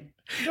campaign.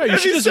 No, you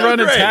should just run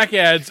attack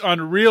ads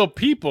on real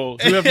people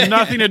who have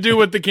nothing to do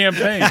with the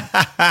campaign.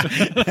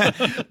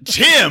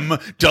 Tim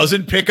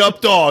doesn't pick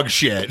up dog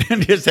shit,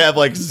 and just have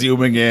like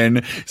zooming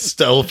in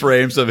still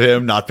frames of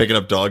him not picking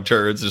up dog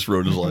turds. Just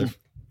ruined his life.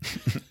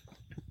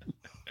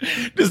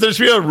 There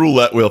should be a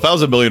roulette wheel. If I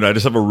was a millionaire, I'd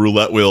just have a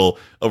roulette wheel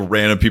of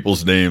random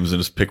people's names and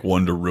just pick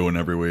one to ruin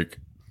every week.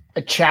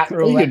 A chat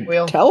roulette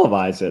wheel.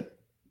 Televise it.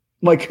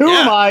 Like, who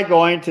am I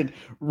going to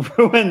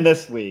ruin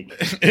this week?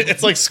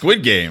 It's like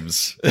Squid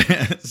Games.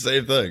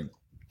 Same thing.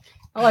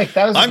 I like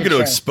that. I'm going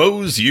to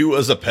expose you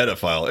as a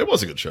pedophile. It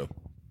was a good show.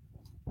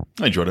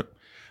 I enjoyed it.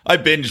 I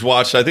binge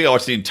watched. I think I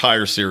watched the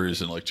entire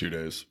series in like 2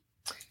 days.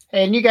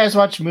 Hey, and you guys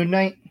watch Moon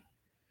Knight?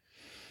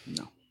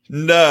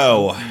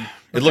 No.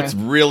 It looks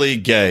really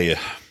gay.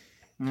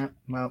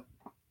 Well,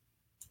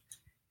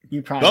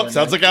 you probably.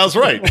 Sounds like I was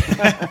right.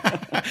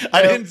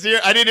 I didn't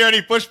hear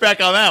any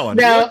pushback on that one.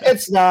 No,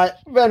 it's not.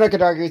 I'm not going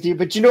to argue with you.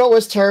 But you know what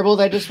was terrible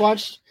that I just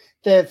watched?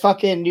 The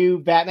fucking new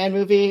Batman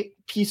movie.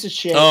 Piece of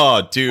shit.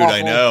 Oh, dude, awful.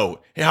 I know.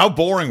 Hey, how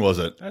boring was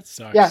it? That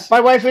sucks. Yeah, my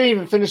wife didn't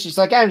even finish. She's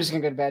like, I'm just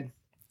going to go to bed.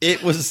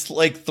 It was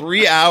like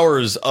 3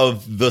 hours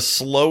of the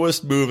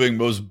slowest moving,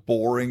 most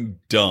boring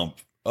dump.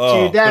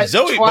 Oh, dude, but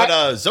Zoe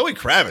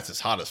Kravitz is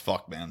hot as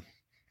fuck, man.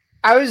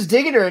 I was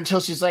digging her until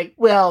she's like,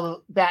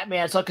 well,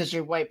 Batman, it's all because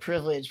you're white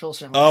privilege.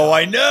 Oh,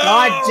 I know.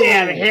 God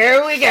damn it.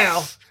 Here we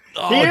go.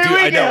 Here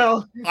we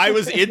go. I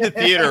was in the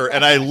theater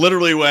and I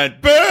literally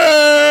went, boo!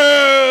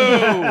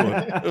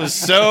 It was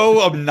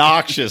so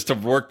obnoxious to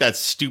work that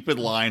stupid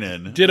line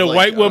in. Did a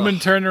white woman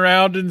turn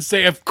around and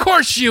say, of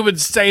course you would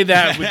say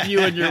that with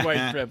you and your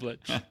white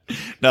privilege?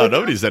 No,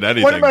 nobody said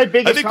anything. One of my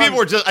biggest I think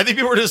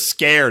people were just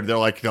scared. They're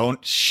like,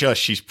 don't shush,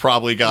 she's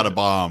probably got a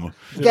bomb.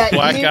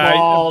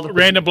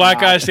 Random black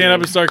guy stand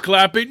up and start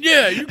clapping.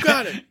 Yeah, you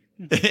got it.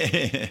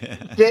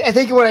 I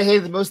think what I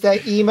hated the most,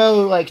 that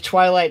emo, like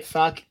Twilight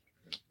fuck,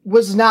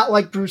 was not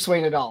like Bruce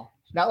Wayne at all.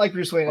 Not like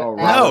Bruce Wayne at all.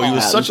 No, he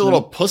was such a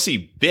little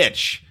pussy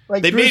bitch.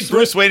 Like they made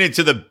Bruce Wayne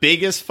into the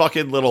biggest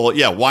fucking little,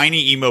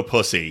 whiny emo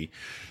pussy.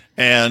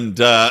 And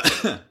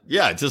and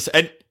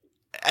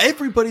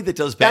everybody that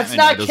does Batman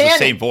now does the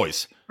same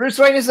voice. Bruce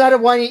Wayne is not a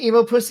whiny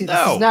emo pussy.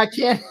 This is not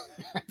canon.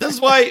 This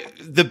is why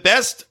the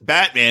best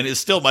Batman is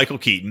still Michael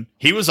Keaton.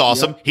 He was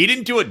awesome. Yep. He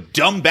didn't do a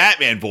dumb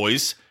Batman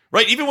voice.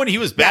 Right, even when he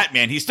was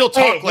Batman, he still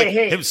talked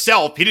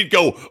himself. He didn't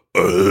go.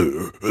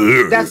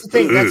 That's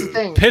the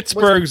thing.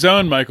 Pittsburgh's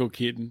own Michael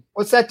Keaton.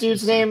 What's that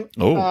dude's name?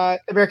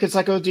 American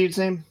Psycho dude's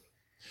name?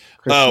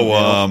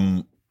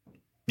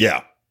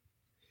 Yeah.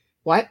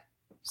 What?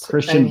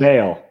 Christian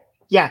Bale.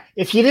 Yeah,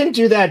 if he didn't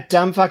do that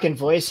dumb fucking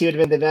voice, he would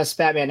have been the best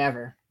Batman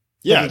ever.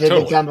 Yeah, he did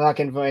the dumb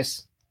fucking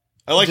voice.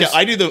 I like it.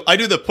 I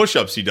do the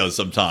push-ups he does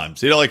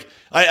sometimes. You know, like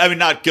I mean,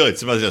 not good.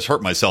 Sometimes I just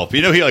hurt myself.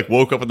 You know, he like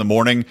woke up in the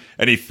morning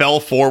and he fell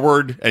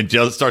forward and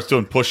just starts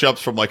doing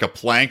push-ups from like a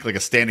plank, like a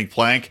standing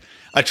plank.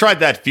 I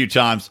tried that a few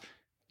times.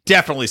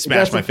 Definitely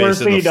smashed my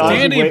face in the floor.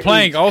 Standing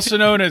plank, also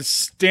known as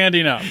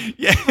standing up.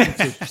 Yeah,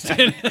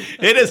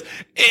 it is.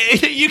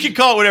 You can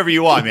call it whatever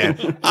you want,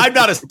 man. I'm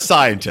not a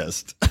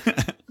scientist.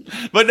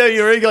 But no,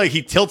 you're like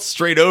he tilts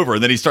straight over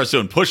and then he starts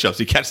doing push-ups.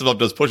 He catches up,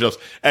 does push-ups,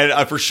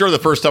 and for sure the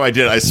first time I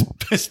did it,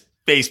 I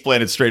face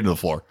planted straight into the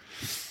floor.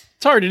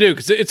 It's hard to do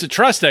because it's a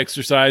trust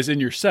exercise in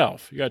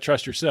yourself. You got to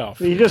trust yourself.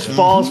 He just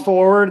falls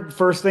forward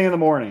first thing in the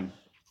morning.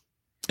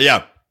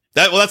 Yeah,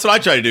 that's what I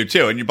try to do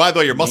too. And by the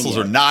way, your muscles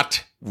are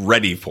not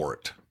ready for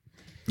it.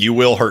 You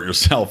will hurt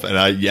yourself, and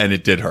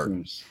it did hurt.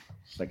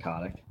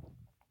 Psychotic.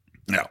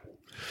 No.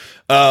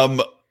 By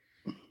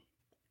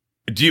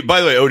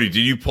the way, Odie, did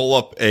you pull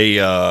up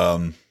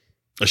a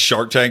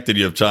Shark Tank? Did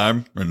you have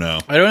time or no?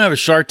 I don't have a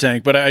Shark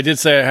Tank, but I did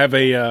say I have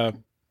a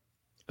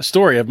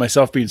story of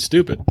myself being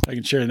stupid. I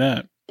can share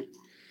that.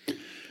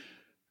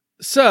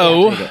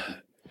 So,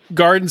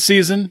 garden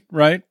season,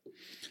 right?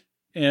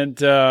 And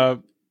is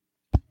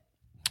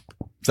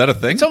that a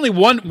thing? It's only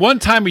one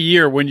time a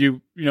year when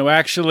you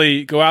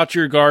actually go out to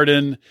your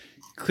garden,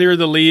 clear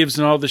the leaves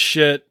and all the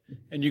shit,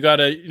 and you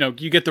gotta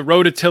you get the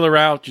rototiller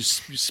out, you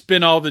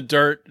spin all the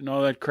dirt and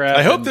all that crap.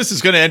 I hope this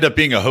is going to end up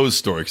being a hose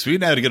story because we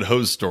had a good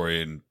hose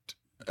story and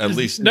at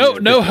least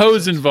no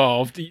hose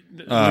involved. At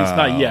least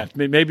not yet.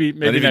 Maybe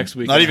next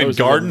week. Not even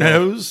garden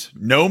hose,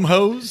 gnome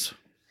hose.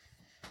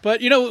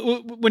 But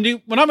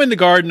when I'm in the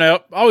garden, I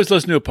always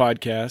listen to a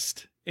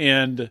podcast.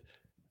 And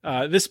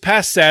this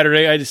past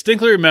Saturday, I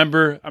distinctly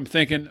remember I'm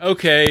thinking,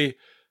 okay,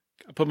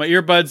 I put my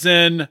earbuds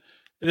in,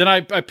 and then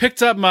I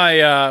picked up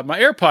my my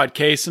AirPod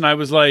case, and I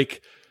was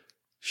like,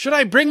 should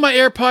I bring my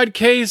AirPod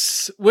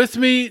case with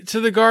me to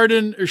the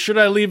garden, or should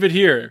I leave it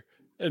here?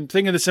 And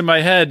thinking this in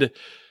my head,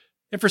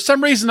 and for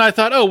some reason I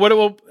thought,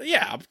 I'll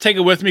take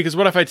it with me because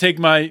what if I take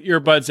my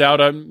earbuds out?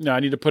 I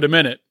need to put them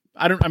in it.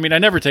 I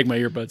never take my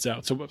earbuds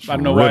out, so I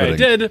don't know why I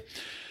did.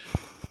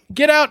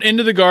 Get out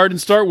into the garden,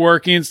 start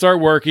working,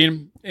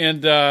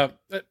 and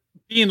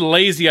being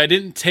lazy, I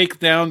didn't take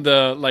down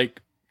the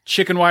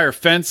chicken wire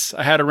fence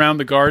I had around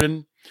the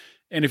garden.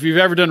 And if you've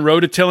ever done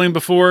rototilling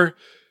before,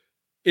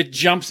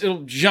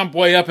 it'll jump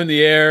way up in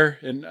the air,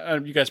 and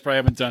you guys probably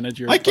haven't done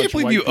it. I can't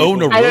believe you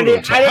own a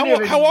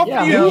rototiller. How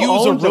often do you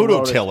use a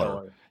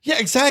rototiller? Yeah,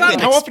 exactly.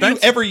 How often do you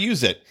ever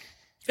use it?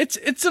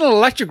 It's an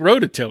electric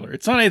rototiller.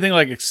 It's not anything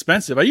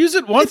expensive. I use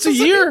it once a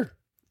year.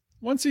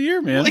 Once a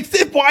year, man.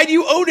 Why do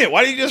you own it?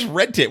 Why do you just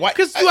rent it?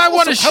 Because do I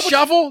want a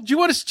shovel? Do you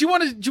want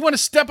to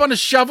step on a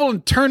shovel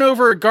and turn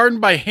over a garden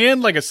by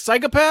hand like a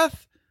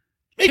psychopath?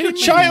 Make your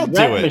child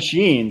do it.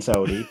 Machines,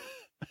 Odie.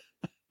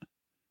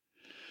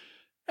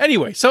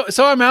 Anyway, so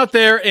I'm out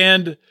there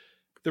and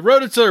the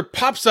rototiller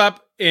pops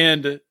up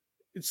and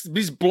it's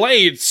these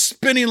blades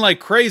spinning like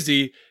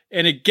crazy,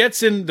 and it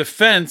gets in the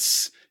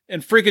fence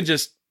and freaking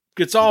just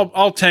gets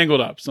all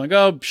tangled up. So I'm like,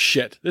 oh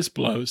shit, this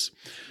blows.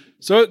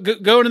 So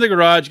go into the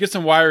garage, get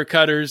some wire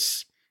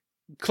cutters,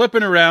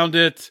 clipping around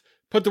it,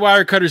 put the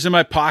wire cutters in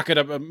my pocket.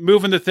 I'm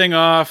moving the thing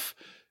off,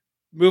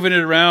 moving it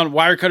around,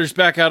 wire cutters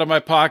back out of my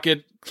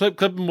pocket,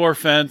 clipping more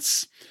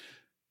fence,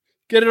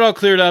 get it all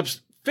cleared up,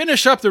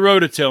 finish up the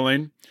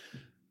rototilling.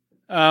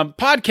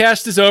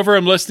 Podcast is over.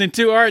 I'm listening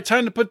to. All right,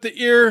 time to put the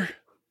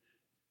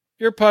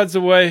earpods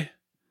away.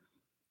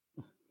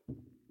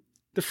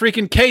 The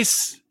freaking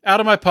case out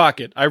of my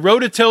pocket. I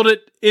rototilled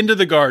it into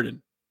the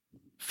garden.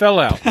 Fell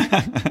out.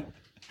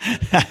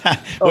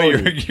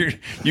 Wait,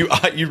 you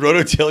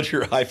rototilled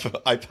your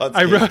iPod? I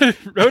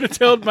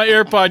rototilled my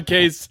AirPod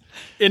case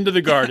into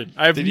the garden.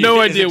 I have no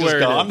idea where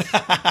it is.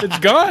 It's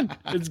gone.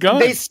 It's gone.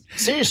 They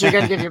seriously are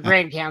going to give you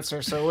brain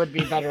cancer, so it would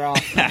be better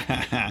off.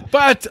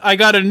 But I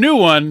got a new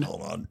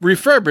one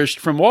refurbished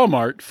from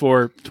Walmart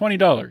for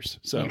 $20.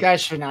 So you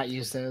guys should not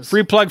use those.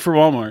 Free plug for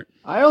Walmart.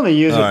 I only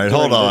use it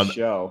hold on. this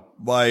show.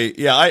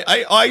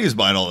 I use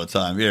mine all the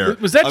time. Here,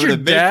 was that your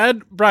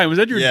dad, Brian? Was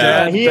that your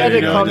dad? He had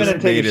to come in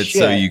and take a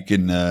shit. So you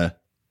can.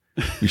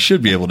 You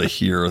should be able to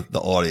hear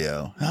the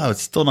audio. Oh,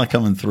 it's still not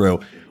coming through.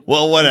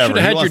 Well, whatever. You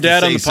should have had your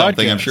dad on the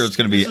podcast. I'm sure it's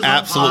going to be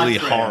absolutely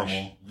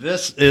horrible.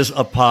 This is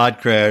a pod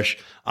crash.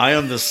 I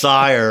am the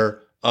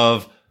sire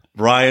of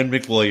Brian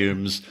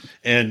McWilliams,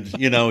 and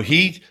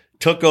he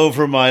took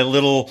over my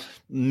little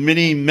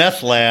mini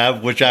meth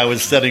lab, which I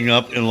was setting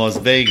up in Las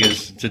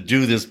Vegas to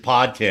do this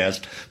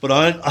podcast. But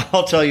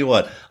I'll tell you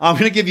what, I'm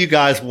going to give you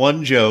guys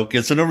one joke.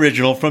 It's an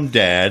original from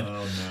Dad.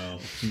 Oh, no.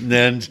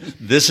 And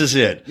this is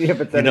it. Yeah,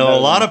 but a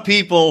lot of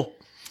people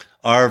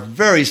are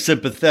very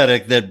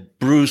sympathetic that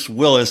Bruce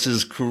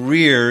Willis's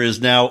career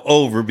is now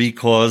over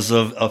because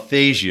of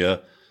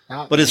aphasia,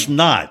 but it's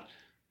not.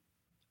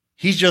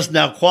 He's just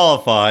now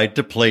qualified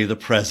to play the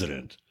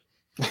president.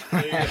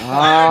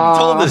 I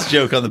told this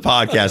joke on the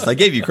podcast. I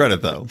gave you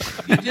credit, though.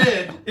 You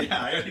did?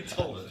 Yeah, I already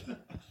told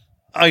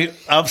it.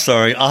 I'm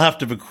sorry. I'll have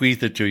to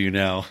bequeath it to you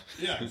now.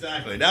 Yeah,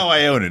 exactly. Now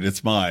I own it.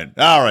 It's mine.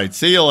 All right.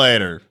 See you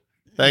later.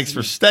 Thanks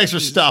for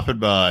stopping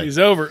by. He's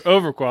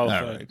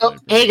overqualified. Right. Oh,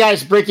 hey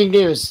guys, breaking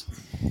news.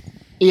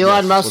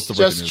 Elon Musk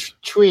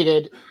just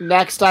tweeted,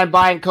 next I'm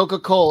buying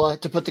Coca-Cola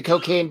to put the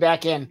cocaine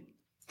back in.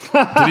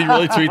 Did he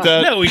really tweet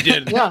that? No, he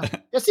didn't. Yeah.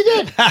 Yes, he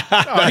did.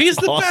 Oh, he's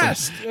the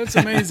best. That's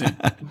amazing.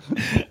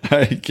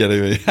 Are you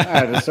kidding me? I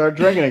had to start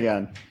drinking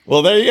again.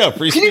 Well, there you go.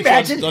 Can you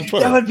imagine? On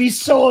Twitter. That would be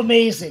so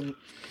amazing.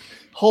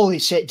 Holy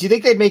shit. Do you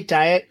think they'd make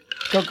diet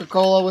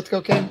Coca-Cola with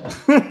cocaine?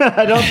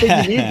 I don't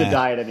think you need the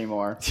diet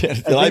anymore.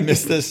 Did I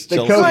miss this? The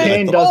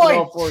cocaine does it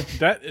all for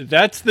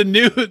that's the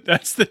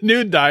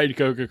new diet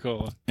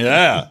Coca-Cola.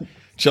 Yeah.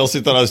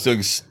 Chelsea thought I was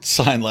doing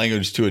sign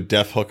language to a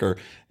deaf hooker.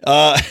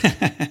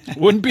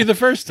 Wouldn't be the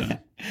first time.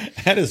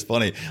 That is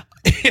funny.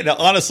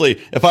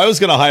 Honestly, if I was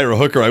going to hire a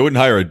hooker, I wouldn't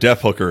hire a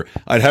deaf hooker.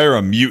 I'd hire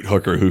a mute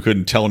hooker who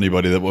couldn't tell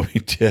anybody that what we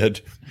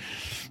did.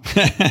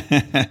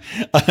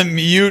 A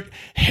mute,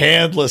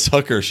 handless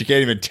hooker. She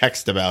can't even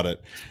text about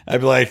it.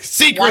 I'd be like,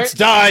 secrets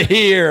die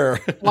here.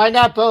 Why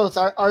not both?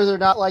 Are there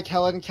not like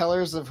Helen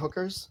Kellers of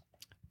hookers?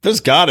 There's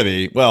got to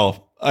be.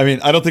 Well, I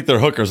mean, I don't think they're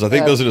hookers. I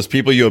think those are just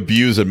people you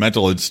abuse in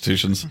mental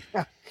institutions.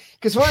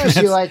 Because what is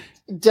she, like,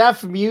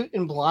 deaf, mute,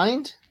 and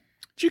blind?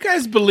 Do you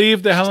guys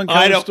believe the Helen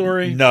Keller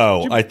story?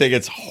 No, I think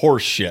it's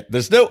horse shit.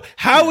 There's no.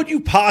 How would you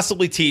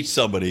possibly teach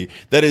somebody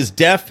that is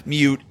deaf,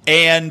 mute,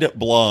 and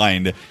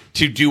blind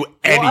to do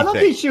anything? I don't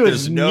think she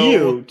was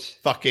mute.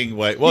 Fucking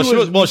way. Well, she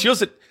was. Well, she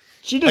wasn't.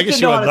 She just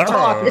didn't know how to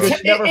talk.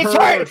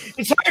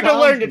 It's hard to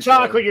learn to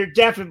talk when you're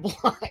deaf and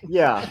blind.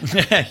 Yeah.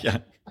 Yeah.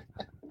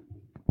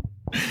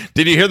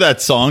 Did you hear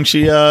that song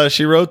she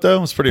wrote though?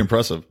 It was pretty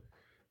impressive.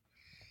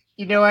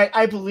 You know,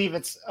 I believe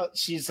it's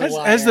she's a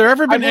liar. Has there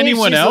ever been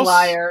anyone else? A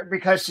liar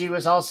because she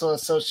was also a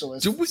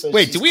socialist. Do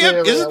we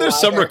have? Isn't there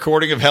some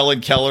recording of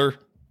Helen Keller?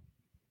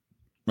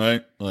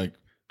 Right, like.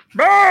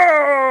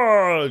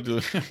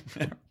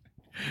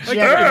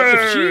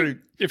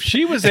 If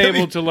she was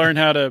able to learn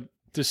how to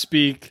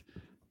speak,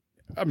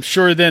 I'm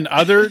sure then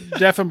other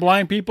deaf and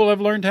blind people have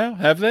learned how.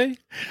 Have they?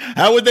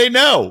 How would they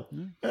know?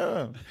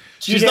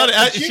 She's not.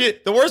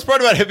 The worst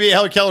part about being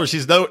Helen Keller,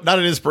 she's not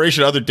an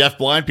inspiration to other deaf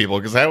blind people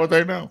because how would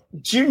they know?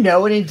 Do you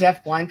know any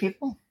deaf blind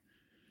people?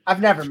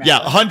 I've never met. Yeah,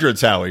 them.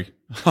 Hundreds, Howie.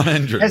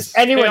 Hundreds. Has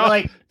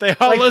anyone they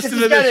all listen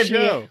to this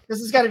show? This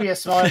has got to be a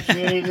smaller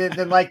community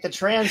than like the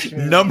trans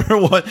community.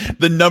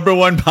 The number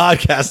one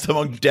podcast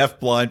among deaf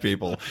blind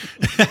people.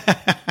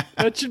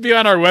 That should be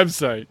on our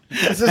website.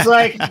 This is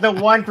like the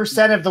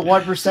 1% of the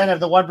 1% of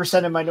the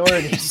 1% of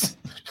minorities.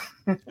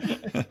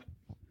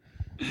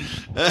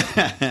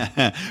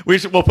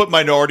 We'll put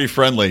minority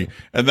friendly,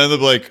 and then they'll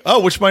be like,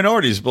 "Oh, which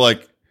minorities?" But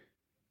like,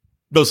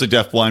 mostly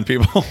deaf blind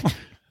people.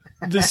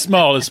 The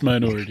smallest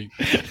minority.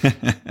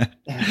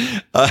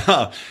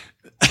 Oh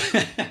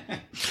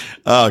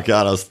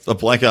God, I was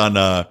blank on.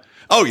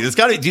 It's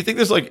got. Do you think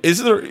there's like?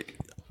 Is there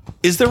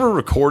a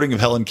recording of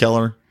Helen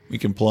Keller we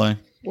can play?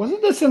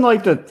 Wasn't this in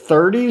like the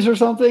 30s or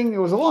something? It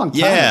was a long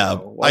time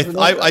ago.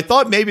 I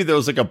thought maybe there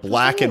was like a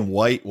black and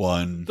white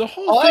one. The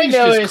whole thing's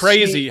just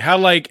crazy. How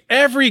like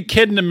every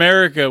kid in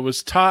America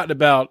was taught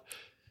about.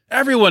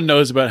 Everyone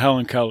knows about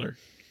Helen Keller.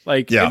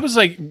 Like it was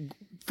like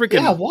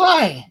freaking. Yeah,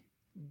 why?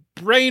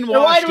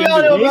 Brainwashed.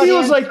 Maybe it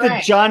was like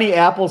the Johnny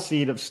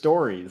Appleseed of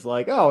stories.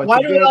 Like, why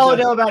do we all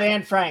know about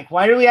Anne Frank?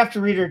 Why do we have to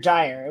read her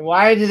diary? And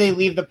why do they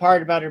leave the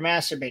part about her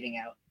masturbating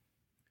out?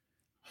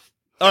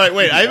 All right,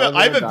 wait.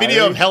 I have a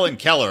video of Helen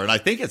Keller, and I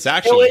think it's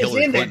actually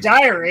Hillary in Clinton. the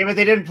diary, but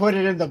they didn't put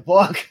it in the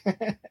book.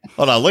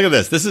 Hold on, look at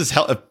this. This is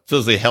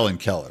supposedly Helen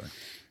Keller.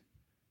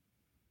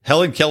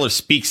 Helen Keller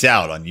speaks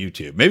out on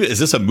YouTube. Maybe is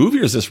this a movie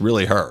or is this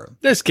really her?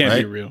 This can't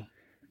be real.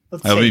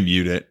 Let me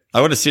mute it.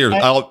 I want to see her.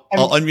 I'll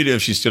unmute it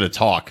if she's going to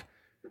talk.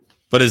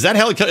 But is that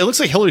Helen Keller? It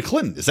looks like Hillary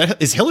Clinton.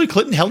 Is Hillary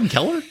Clinton Helen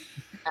Keller?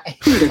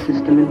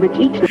 System in which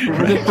each letter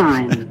has a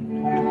sign,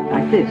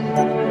 like this.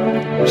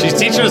 She's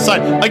teaching her to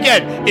sign.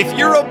 Again, if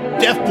you're a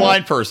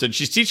deaf-blind person,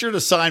 she's teaching her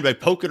to sign by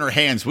poking her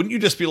hands. Wouldn't you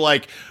just be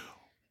like,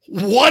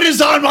 what is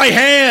on my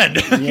hand?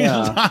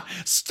 Yeah.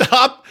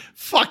 Stop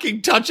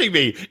fucking touching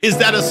me. Is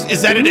that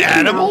an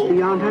animal?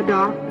 Beyond her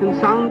dark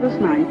and soundless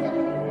night,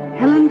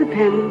 Helen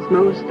depends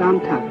most on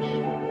touch.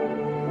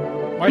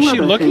 Why is she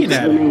looking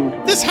at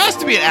it? This has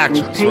to be an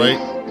actress,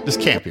 right? This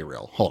can't be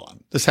real. Hold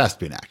on. This has to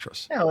be an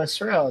actress. No, it's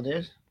real,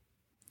 dude.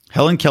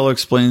 Helen Keller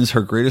explains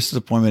her greatest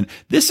disappointment.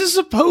 This is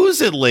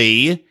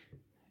supposedly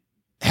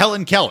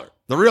Helen Keller,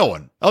 the real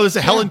one. Oh, there's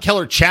a Helen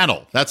Keller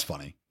channel. That's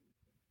funny.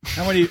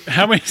 How many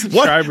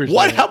subscribers?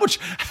 What? How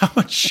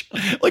much?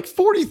 Like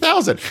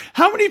 40,000.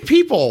 How many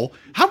people?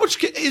 How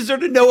much is there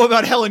to know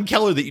about Helen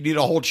Keller that you need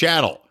a whole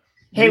channel?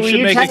 Hey, we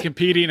should make a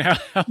competing.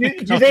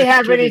 Do they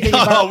have anything?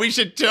 Oh, we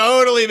should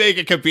totally make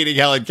a competing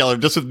Helen Keller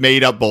just with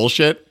made up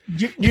bullshit.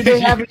 Do they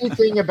have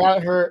anything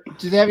about her?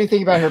 Do they have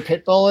anything about her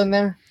pit bull in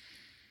there?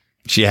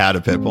 She had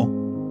a pit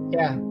bull.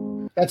 Yeah,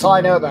 that's all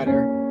I know about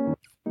her.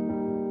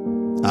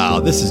 Oh,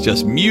 this is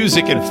just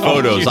music and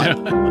photos.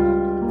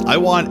 I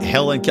want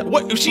Helen Keller.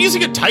 What? Is she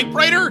using a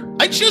typewriter?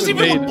 She doesn't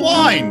even look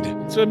blind.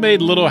 That's what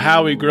made little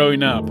Howie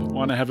growing up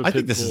want to have a pit bull.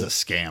 I think this is a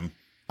scam.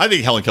 I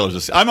think Helen Keller's a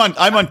scam.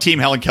 I'm on team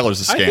Helen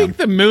Keller's a scam. I think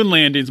the moon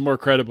landing's more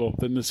credible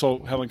than this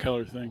whole Helen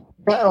Keller thing.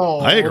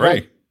 I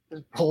agree.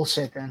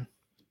 Bullshit then.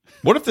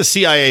 What if the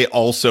CIA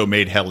also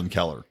made Helen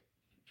Keller?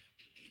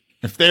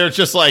 If they're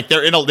just like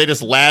they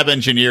just lab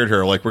engineered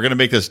her, like we're gonna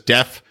make this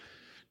deaf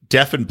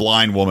and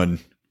blind woman,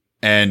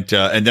 and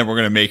then we're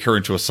gonna make her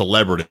into a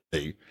celebrity.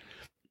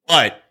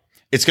 But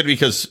it's gonna be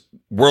because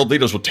world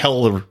leaders will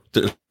tell her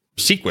the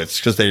secrets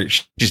because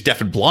she's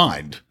deaf and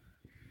blind,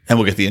 and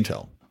we'll get the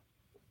intel.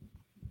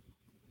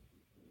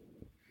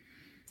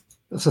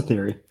 That's a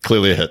theory.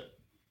 Clearly a hit.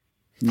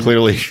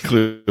 Clearly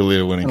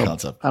a winning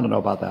concept. I don't know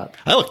about that.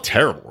 I look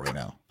terrible right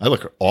now. I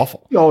look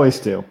awful. You always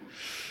do.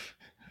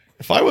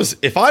 If I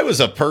was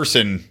a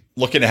person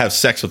looking to have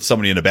sex with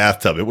somebody in a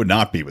bathtub, it would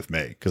not be with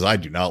me because I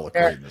do not look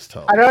great in this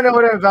tub. I don't know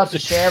what I'm about to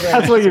share. But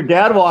That's when your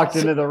dad walked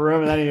into the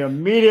room, and then he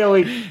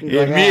immediately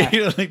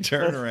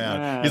turned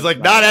around. He's like,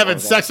 not having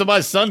sex with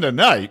my son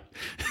tonight.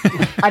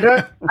 I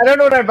don't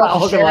know what I'm about to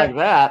looking share. like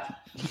that.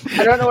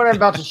 I don't know what I'm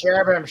about to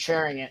share, but I'm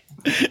sharing it.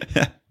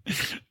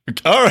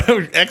 All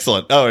right,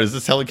 excellent. Oh, is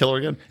this Helen Keller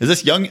again? Is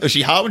this young? Was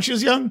she hot when she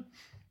was young?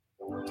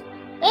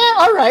 Yeah,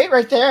 all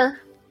right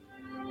there.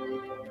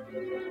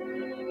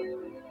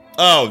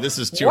 Oh, this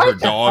is to What her the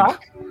dog.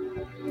 fuck?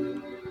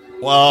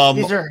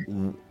 These are.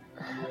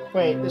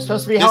 Wait, there's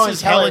supposed to be Helen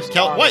Keller's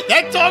dog. What?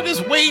 That dog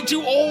is way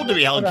too old to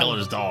be Helen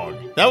Keller's dog.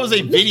 That was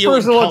a video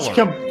in Looks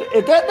color.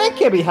 that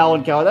can't be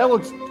Helen Keller. That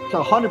looks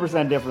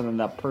 100% different than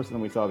that person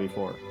we saw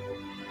before.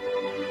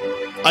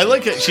 I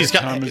like it. She's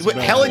got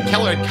Helen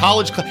Keller at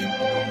college.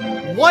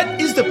 What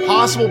is the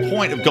possible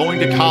point of going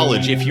to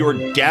college if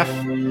you're deaf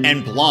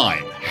and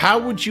blind? How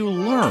would you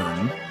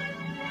learn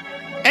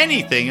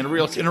anything in a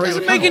real? It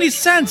doesn't make any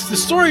sense. The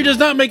story does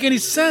not make any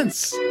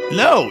sense.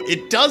 No,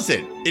 it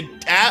doesn't. It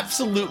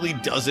absolutely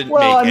doesn't.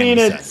 Well, I make mean,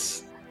 any it's.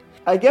 sense.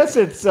 I guess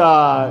it's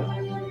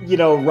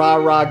rah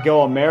rah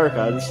go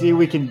America. See,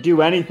 we can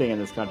do anything in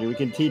this country. We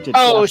can teach it.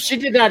 Oh, she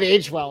did not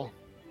age well.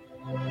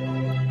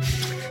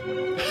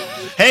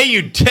 Hey,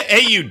 you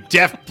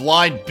deaf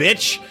blind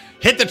bitch!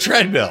 Hit the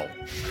treadmill.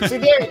 See,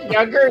 they're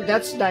younger.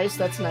 That's nice.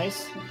 That's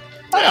nice.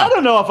 I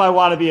don't know if I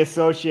want to be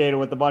associated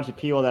with a bunch of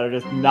people that are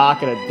just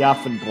knocking a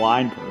deaf and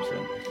blind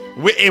person.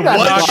 It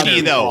was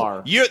she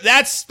though.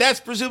 That's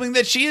presuming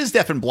that she is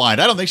deaf and blind.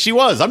 I don't think she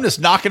was. I'm just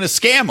knocking a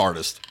scam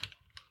artist.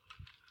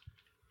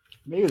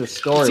 Maybe the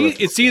story.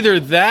 It's either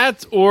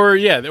that or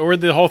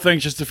the whole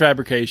thing's just a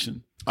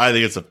fabrication. I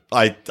think it's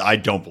I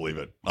don't believe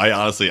it. I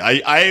honestly,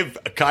 I've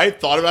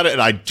thought about it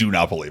and I do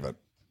not believe it.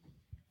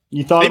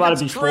 You thought about it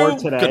before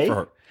today? Good for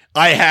her.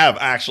 I have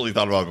actually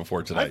thought about it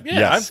before today.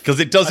 Yes, because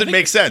it doesn't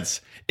make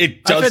sense.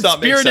 It does not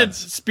make sense.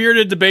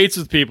 Spirited debates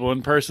with people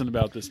in person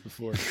about this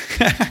before. In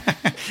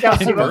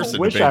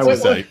person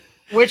debates,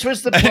 which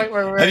was the point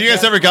where have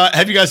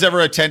you guys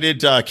ever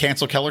attended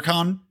Cancel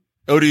KellerCon?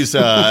 Odie's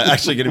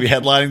actually going to be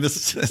headlining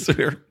this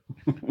year.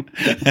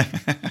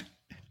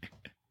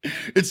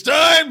 It's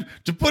time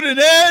to put an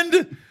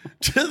end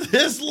to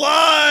this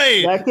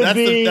lie. That could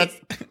be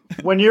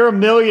when you're a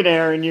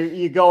millionaire and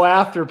you go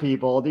after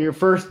people. Your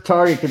first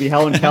target could be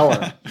Helen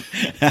Keller.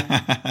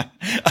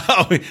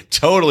 Oh, we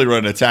totally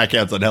run attack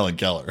ads on Helen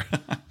Keller.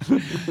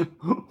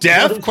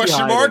 Deaf?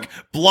 Question mark.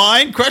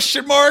 Blind?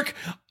 Question mark.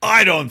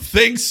 I don't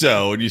think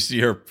so. And you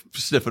see her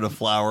sniffing a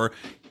flower.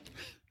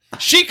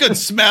 She could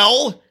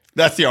smell.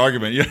 That's the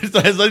argument. It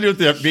has nothing to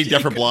do with being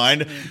deaf or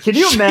blind. Can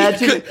you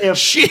imagine if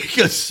she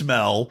could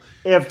smell?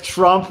 If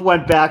Trump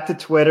went back to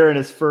Twitter and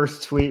his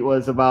first tweet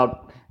was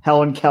about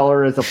Helen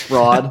Keller as a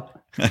fraud?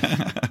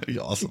 That'd be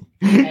awesome.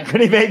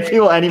 Could he make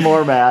people any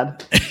more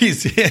mad?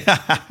 He's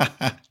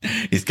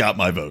got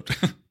my vote.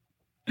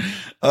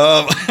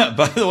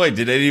 By the way,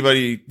 did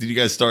you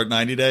guys start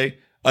 90 Day?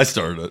 I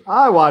started it.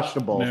 I watched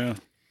them both.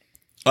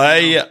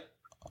 Yeah.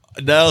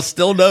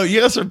 Still no.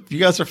 You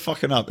guys are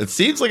fucking up. It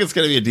seems like it's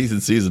going to be a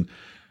decent season.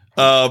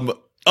 By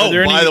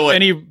the way,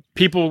 any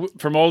people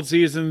from old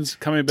seasons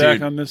coming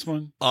back on this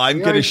one? I'm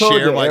going to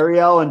share my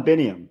Ariel and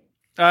Biniam.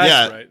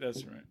 That's right.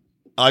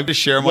 I'm going to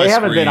share my. They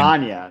haven't screen. been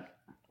on yet.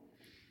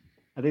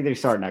 I think they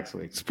start next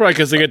week. It's probably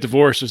because they get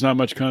divorced. There's not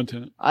much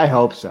content. I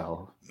hope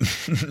so.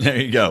 There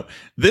you go.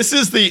 This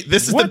is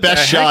the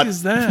best shot. What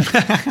is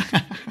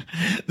that?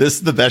 This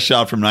is the best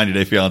shot from 90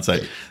 Day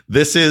Fiance.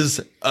 This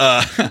is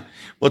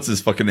what's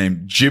his fucking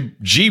name?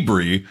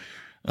 Gibri.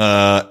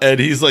 And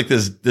he's like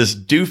this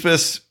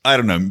doofus, I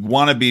don't know,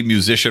 wannabe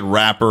musician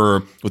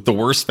rapper with the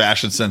worst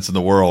fashion sense in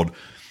the world.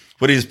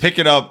 But he's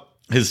picking up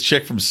his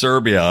chick from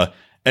Serbia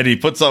and he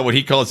puts on what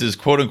he calls his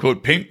quote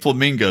unquote pink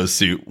flamingo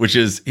suit, which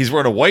is he's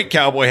wearing a white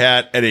cowboy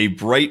hat and a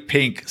bright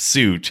pink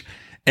suit.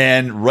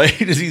 And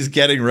right as he's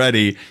getting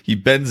ready, he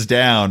bends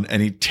down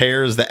and he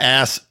tears the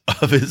ass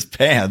of his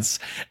pants.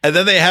 And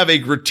then they have a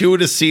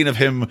gratuitous scene of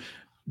him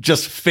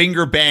just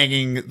finger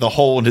banging the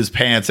hole in his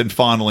pants and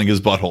fondling his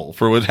butthole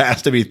for what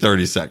has to be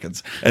 30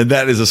 seconds. And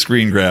that is a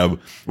screen grab,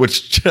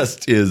 which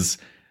just is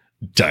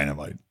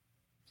dynamite.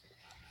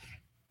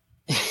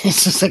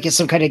 It's just like it's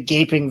some kind of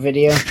gaping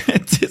video.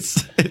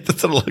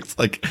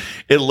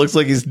 It looks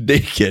like he's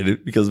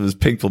naked because of his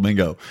pink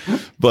flamingo.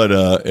 But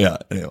yeah,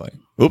 anyway.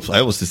 Oops, I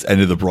almost just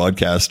ended the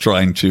broadcast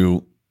trying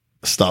to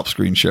stop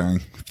screen sharing.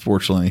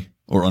 Fortunately,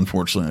 or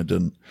unfortunately, I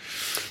didn't.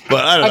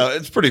 But I don't know.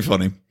 It's pretty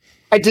funny.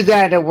 I did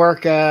that at a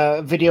work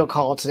video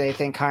call today, I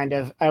think, kind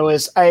of. I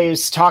was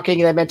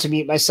talking and I meant to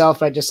mute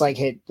myself. I just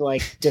hit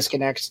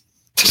disconnect.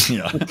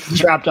 Yeah.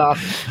 Dropped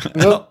off.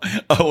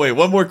 Oh, wait.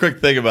 One more quick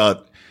thing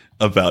about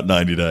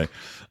 90 Day.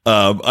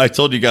 I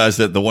told you guys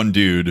that the one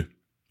dude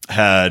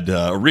had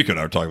Rico and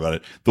I were talking about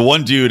it. The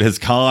one dude has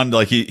conned,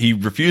 he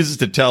refuses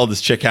to tell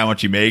this chick how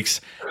much he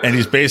makes, and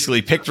he's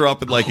basically picked her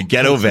up in a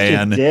ghetto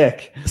van.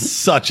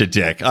 Such a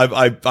dick.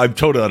 I'm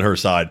totally on her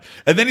side.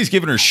 And then he's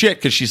giving her shit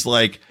because she's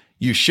like,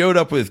 you showed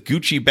up with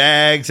Gucci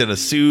bags and a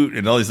suit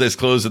and all these nice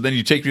clothes, and then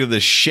you take me to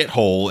this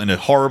shithole in a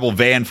horrible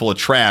van full of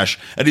trash.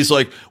 And he's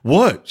like,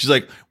 what? She's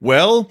like,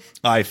 well,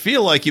 I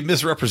feel like you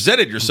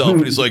misrepresented yourself.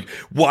 And he's like,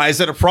 why is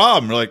that a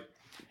problem? We're like,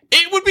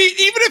 it would be,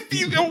 even if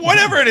you,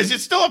 whatever it is,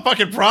 it's still a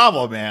fucking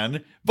problem,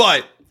 man.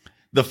 But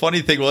the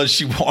funny thing was,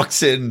 she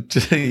walks in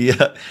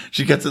to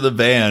she gets in the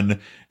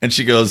van and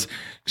she goes,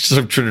 she's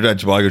from Trinidad and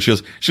Tobago. She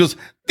goes,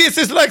 this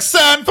is like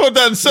Sanford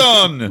and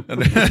Son.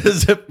 And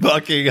it's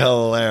fucking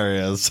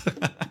hilarious.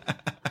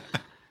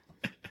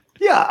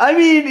 Yeah, I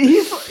mean,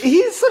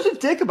 he's such a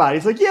dick about it.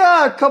 He's like,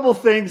 yeah, a couple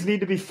things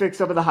need to be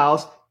fixed up in the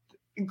house,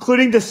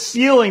 including the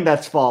ceiling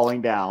that's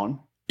falling down.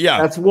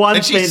 Yeah. That's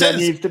one thing that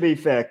needs to be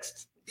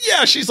fixed.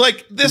 Yeah, she's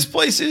like, this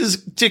place is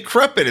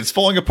decrepit. It's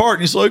falling apart.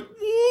 And he's like,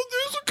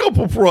 there's a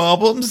couple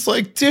problems. It's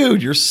like,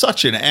 dude, you're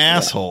such an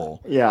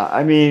asshole. Yeah,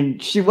 I mean,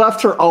 she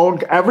left her own,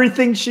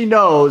 everything she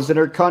knows in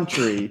her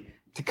country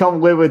to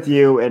come live with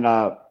you in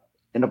a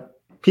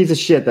piece of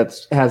shit that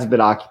hasn't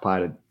been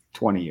occupied in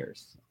 20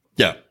 years.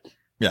 Yeah.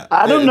 Yeah.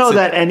 I don't know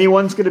that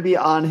anyone's going to be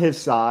on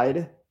his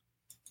side.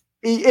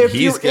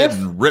 He's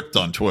getting ripped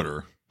on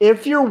Twitter.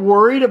 If you're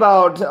worried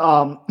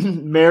about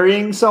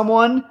marrying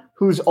someone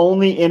who's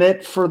only in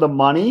it for the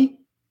money,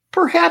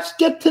 perhaps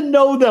get to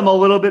know them a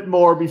little bit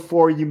more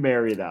before you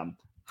marry them.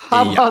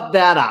 How about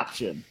that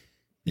option?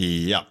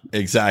 Yeah,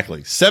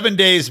 exactly. 7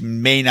 days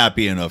may not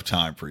be enough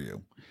time for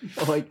you.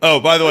 Like,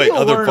 oh, by the way,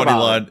 other funny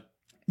line.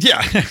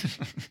 Yeah.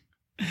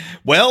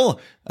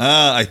 Well,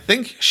 I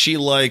think she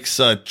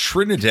likes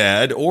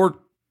Trinidad or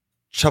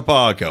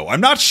Tobago. I'm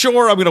not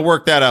sure. I'm going to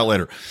work that out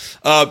later.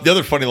 The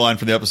other funny line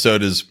from the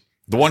episode is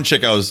the one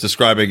chick I was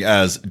describing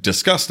as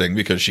disgusting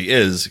because she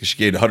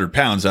gained 100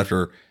 pounds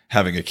after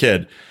having a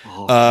kid.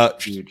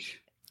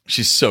 Huge.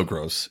 She's so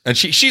gross. And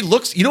she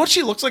looks, you know what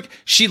she looks like?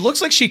 She looks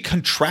like she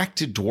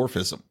contracted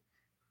dwarfism.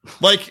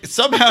 Like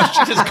somehow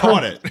she just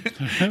caught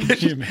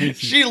it.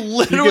 She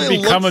literally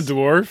become a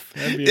dwarf.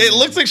 It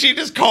looks like she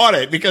just caught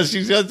it because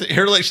she's got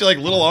her she like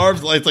little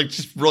arms. It's like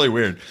just really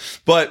weird.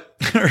 But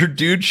her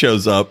dude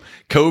shows up,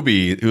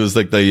 Kobe, who was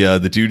like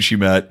the dude she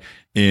met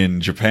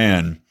in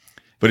Japan,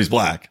 but he's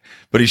black.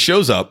 But he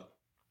shows up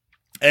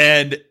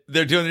and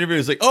they're doing the interview.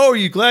 He's like, "Oh, are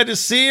you glad to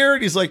see her?"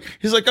 And he's like,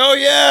 "Oh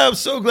yeah, I'm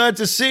so glad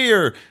to see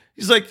her."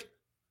 He's like,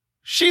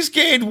 "She's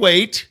gained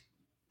weight."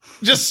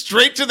 Just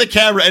straight to the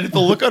camera, and the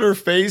look on her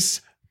face,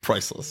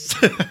 priceless.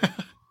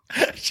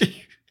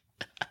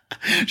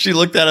 She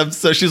looked at him,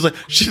 so she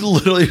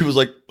literally was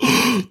like,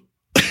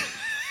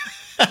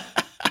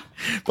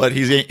 but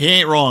he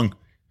ain't wrong.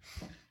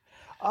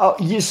 Oh,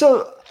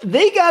 so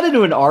they got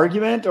into an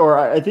argument, or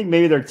I think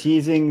maybe they're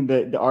teasing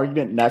the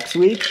argument next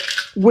week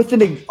with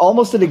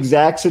almost an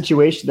exact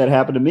situation that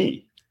happened to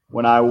me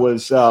when I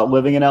was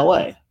living in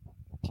LA.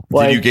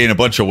 Did you gain a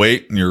bunch of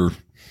weight and your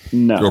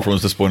girlfriend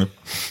was disappointed?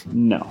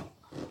 No.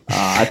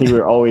 I think we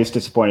were always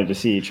disappointed to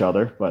see each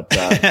other, but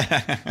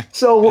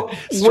so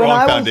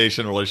strong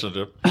foundation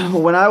relationship.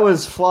 When I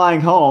was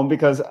flying home,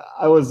 because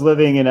I was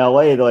living in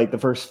LA like the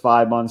first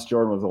 5 months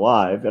Jordan was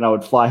alive, and I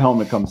would fly home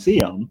to come see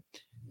him.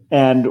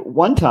 And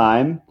one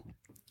time,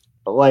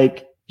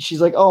 like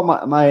she's like, "Oh,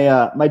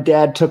 my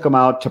dad took him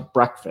out to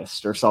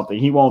breakfast or something.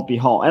 He won't be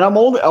home." And I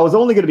was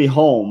only going to be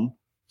home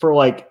for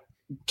like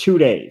 2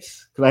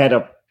 days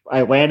because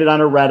I landed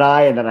on a red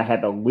eye and then I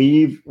had to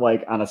leave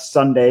like on a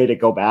Sunday to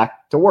go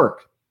back to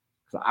work.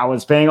 So I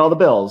was paying all the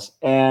bills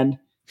and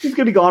he's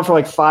going to be gone for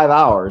like 5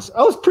 hours.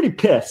 I was pretty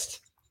pissed.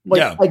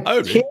 Like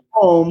I came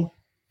home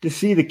to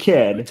see the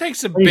kid. It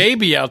takes a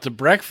baby out to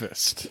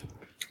breakfast.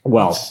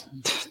 Well,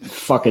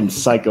 fucking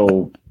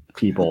psycho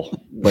people,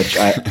 which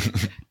I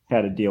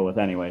had to deal with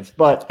anyways.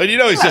 But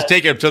he's just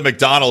taking him to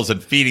McDonald's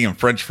and feeding him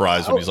French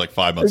fries when he's like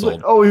 5 months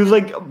old. He was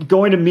like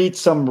going to meet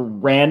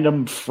some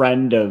random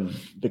friend of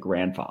the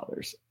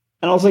grandfather's.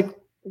 And I was like,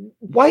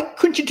 why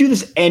couldn't you do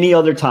this any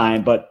other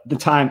time but the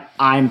time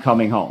I'm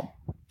coming home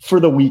for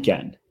the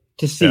weekend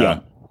to see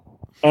him?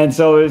 And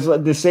so it was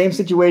like the same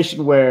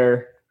situation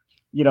where,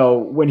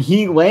 when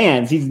he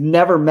lands, he's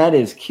never met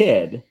his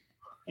kid.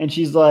 And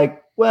she's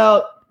like,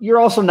 well, you're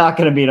also not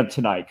going to meet him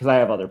tonight because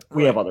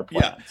we have other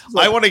plans. Yeah.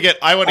 Like, I want to get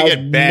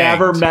banged.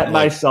 Never met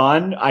my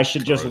son. I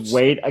should just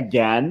wait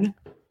again.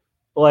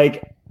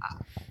 Like,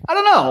 I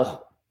don't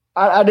know.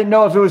 I didn't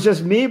know if it was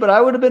just me, but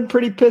I would have been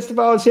pretty pissed if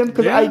I was him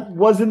because I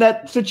was in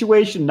that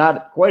situation,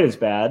 not quite as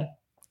bad.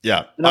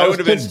 Yeah, I would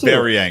have been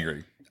very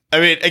angry. I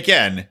mean,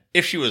 again,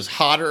 if she was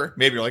hotter,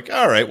 maybe you're like,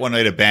 all right, one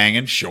night of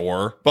banging,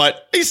 sure.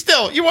 But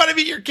you want to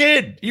meet your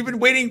kid. You've been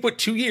waiting,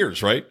 2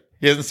 years, right?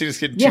 He hasn't seen his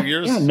kid in 2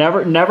 years? Yeah,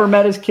 never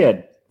met his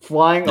kid.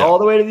 Flying all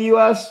the way to the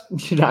U.S.,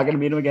 you're not going to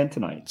meet him again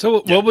tonight.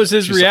 So what was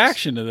his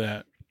reaction to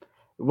that?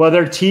 Well,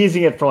 they're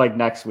teasing it for like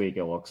next week,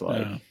 it looks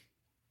like.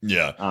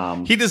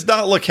 Yeah. He does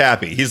not look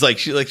happy. He's like,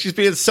 she's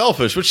being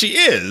selfish, which she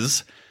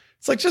is.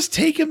 It's like, just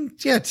take him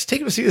to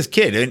see this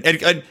kid.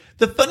 And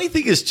the funny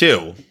thing is,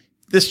 too,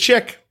 this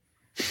chick,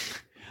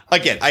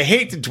 again, I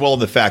hate to dwell on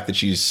the fact that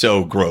she's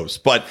so gross,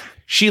 but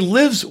she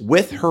lives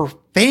with her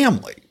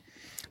family.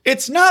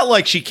 It's not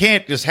like she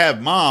can't just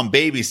have mom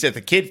babysit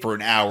the kid for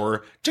an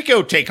hour to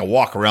go take a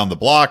walk around the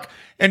block.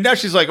 And now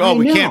she's like, oh,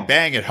 we can't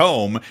bang at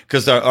home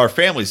because our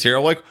family's here.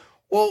 I'm like,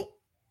 well,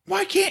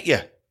 why can't you?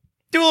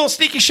 Do a little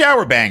sneaky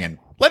shower banging.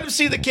 Let him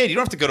see the kid. You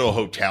don't have to go to a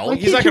hotel.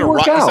 He's not going to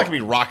rock. He's not going to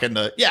be rocking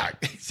the. Yeah,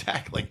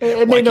 exactly.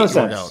 It made no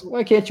sense.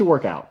 Why can't you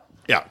work out?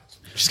 Yeah,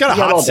 she's got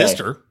a hot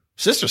sister.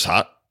 Sister's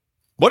hot.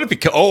 What if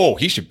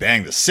he should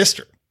bang the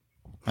sister?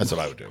 That's what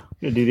I would do.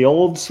 You do the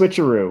old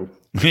switcheroo.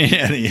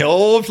 Yeah, the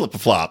old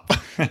flip-a-flop.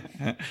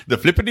 The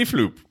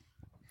flippity-floop.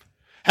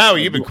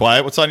 Howie, you've been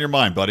quiet. What's on your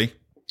mind, buddy?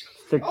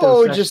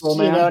 Just,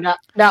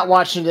 not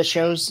watching the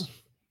shows.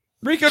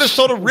 Rico just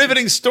told a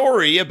riveting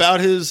story about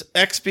his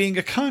ex being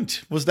a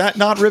cunt. Was that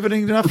not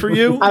riveting enough for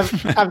you?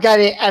 I've got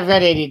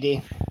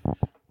ADD.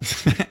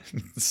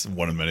 This is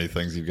one of many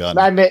things you've got.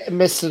 I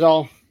missed it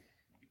all.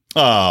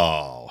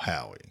 Oh,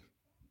 Howie.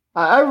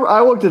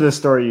 I looked at this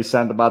story you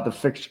sent about the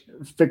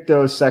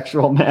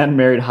fictosexual man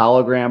married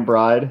hologram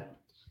bride.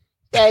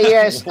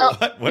 Yes.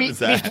 What is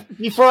that?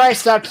 Before I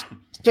stopped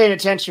paying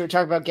attention, we were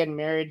talking about getting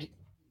married.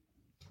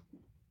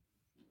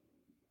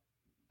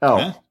 Oh.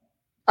 Huh?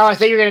 Oh, I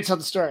thought you were going to tell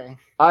the story.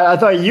 I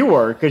thought you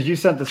were, because you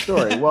sent the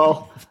story.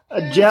 Well,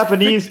 a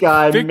Japanese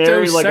guy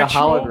married like a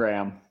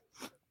hologram.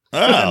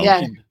 Oh.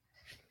 Yeah,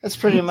 that's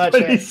pretty much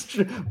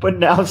it. But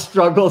now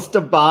struggles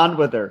to bond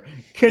with her.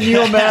 Can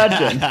you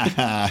imagine?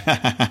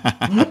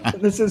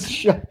 This is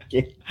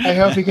shocking. I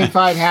hope you can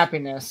find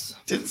happiness.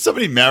 Didn't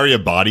somebody marry a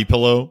body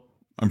pillow?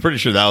 I'm pretty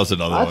sure that was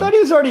another one. I thought he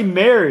was already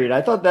married.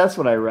 I thought that's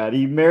what I read.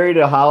 He married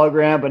a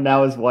hologram, but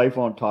now his wife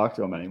won't talk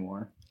to him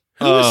anymore.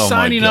 Who is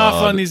signing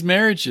off on these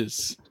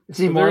marriages? Is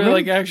he Mormon? They're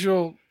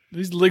like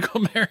these legal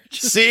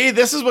marriages. See,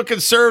 this is what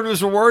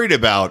conservatives were worried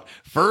about.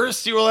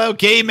 First, you allow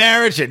gay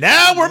marriage, and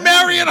now we're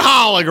marrying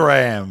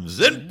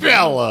holograms and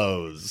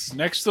pillows.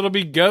 Next, it'll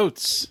be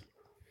goats.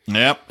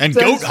 Yep, and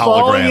Since goat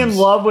holograms. Falling in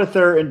love with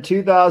her in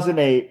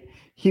 2008,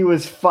 he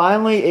was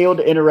finally able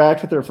to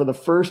interact with her for the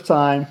first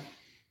time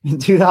in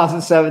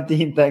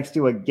 2017 thanks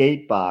to a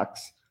gate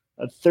box,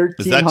 a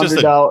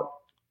 $1,300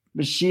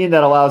 machine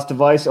that allows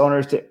device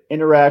owners to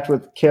interact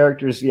with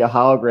characters via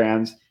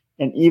holograms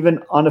and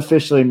even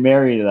unofficially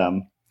marry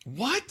them.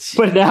 What?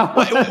 But now,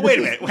 wait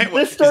a minute.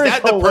 Is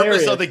that the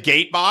purpose of the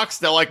gate box?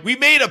 They're like, we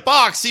made a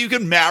box so you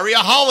can marry a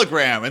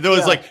hologram. And there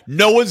was like,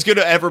 no one's going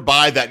to ever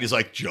buy that. And he's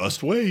like,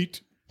 just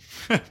wait.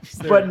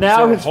 But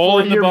now his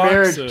 4-year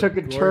marriage took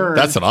a turn.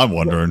 That's what I'm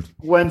wondering.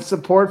 When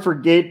support for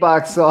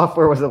Gatebox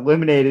software was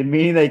eliminated,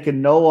 meaning they could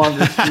no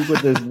longer speak with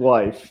his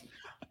wife.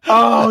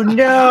 Oh,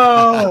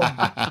 no.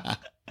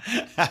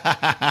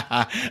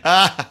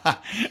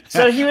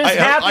 So he was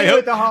happy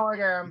with the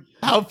hologram.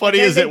 How funny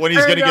is it when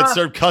he's going to get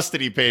served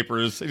custody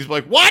papers? He's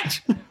like,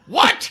 what?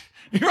 What?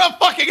 You're a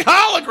fucking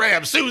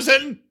hologram,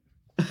 Susan.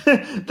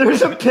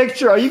 There's a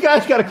picture. Oh, you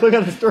guys got to click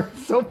on the story.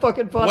 It's so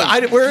fucking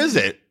funny. Where is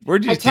it? Where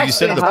did you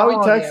send it? How he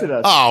texted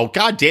us. Oh,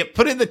 goddamn.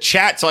 Put it in the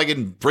chat so I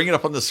can bring it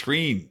up on the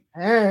screen.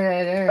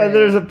 And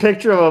there's a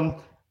picture of him.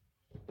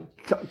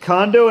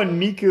 Kondo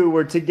and Miku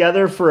were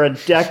together for a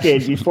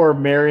decade before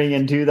marrying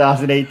in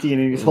 2018,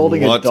 and he's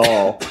holding a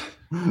doll.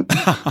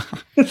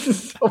 This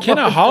is so Can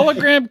a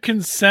hologram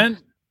consent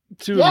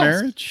to a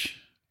marriage?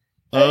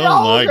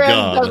 Oh my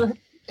god! Doesn't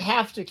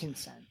have to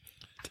consent.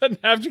 Doesn't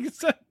have to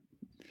consent.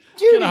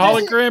 Dude, Can a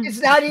hologram?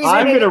 It's not even.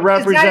 I'm going to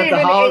represent the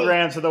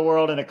holograms of the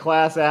world in a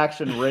class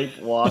action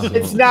rape lawsuit.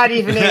 It's not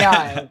even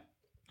AI.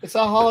 It's a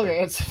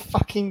hologram. It's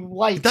fucking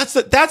light. That's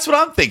what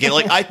I'm thinking.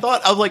 Like I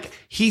thought, I'm like,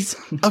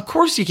 of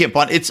course you can't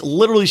bond. It's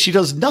literally she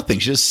does nothing.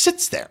 She just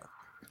sits there.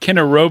 Can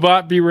a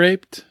robot be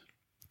raped?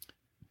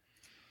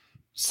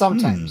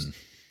 Sometimes.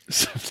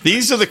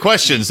 These are the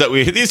questions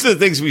these are the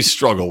things we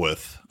struggle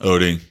with,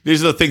 Odie.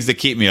 These are the things that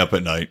keep me up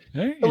at night.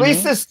 Hey, at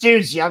least this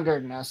dude's younger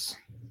than us.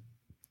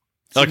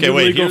 Okay,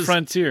 wait. Legal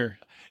frontier.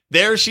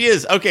 There she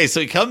is. Okay,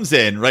 so he comes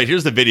in. Right,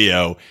 here's the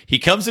video. He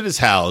comes in his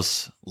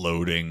house.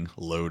 Loading.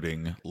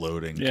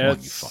 Yeah,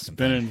 it's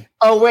spinning.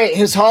 Oh, wait.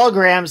 His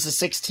hologram's a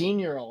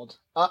 16-year-old.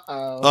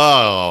 Uh-oh.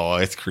 Oh,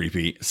 it's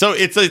creepy. So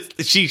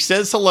she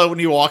says hello when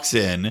he walks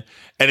in,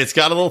 and it's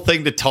got a little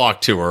thing to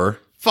talk to her.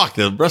 Fuck,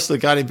 the rest of the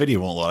goddamn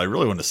video won't load. I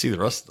really want to see the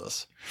rest of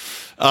this.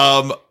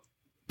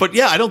 But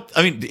yeah, I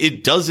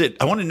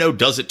want to know,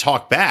 does it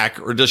talk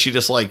back, or does she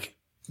just like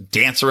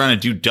dance around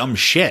and do dumb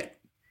shit?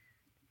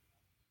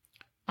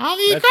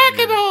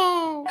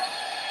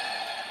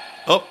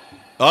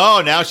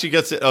 Oh, now she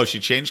gets it. Oh, she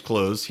changed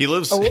clothes. He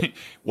lives.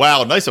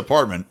 Wow, nice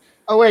apartment.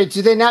 Oh, wait.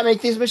 Do they not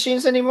make these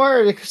machines anymore?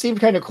 It seemed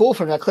kind of cool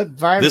from that clip.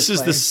 This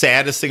is the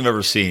saddest thing I've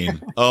ever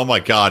seen. Oh, my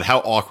God. How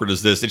awkward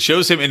is this? It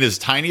shows him in his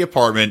tiny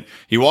apartment.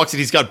 He walks in.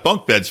 He's got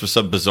bunk beds for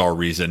some bizarre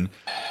reason.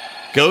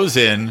 Goes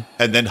in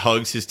and then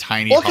hugs his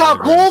tiny Look how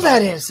cool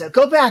that is.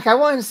 Go back. I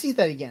want to see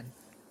that again.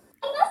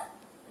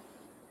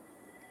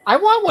 I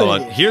want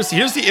one of these.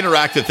 Here's the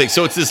interactive thing.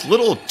 So it's this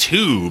little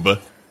tube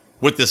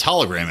with this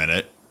hologram in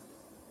it.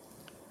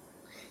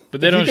 But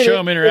they don't show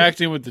him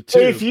interacting with the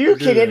tube. If you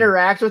can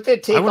interact with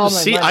it, take all my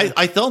money.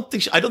 I don't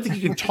think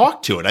you can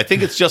talk to it. I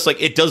think it's just like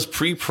it does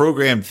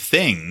pre-programmed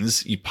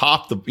things. You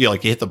pop you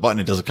hit the button,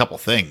 it does a couple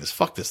things.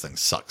 Fuck, this thing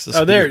sucks. This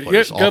there,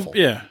 is awful.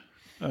 yeah.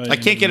 I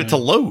can't get it to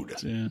load.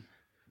 Yeah.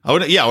 I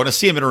want to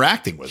see him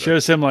interacting with it.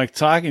 Shows him like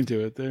talking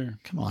to it there.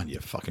 Come on, you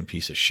fucking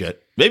piece of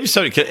shit. Maybe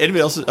somebody. Anybody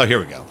else? Oh, here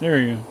we go. There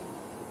you go.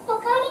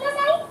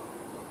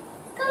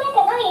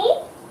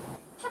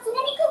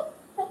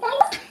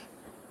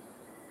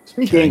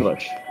 Speak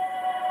English.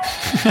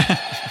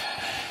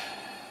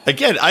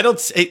 Again, I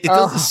don't. It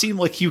doesn't seem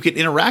like you can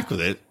interact with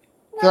it.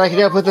 I feel like you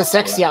gotta put the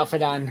sexy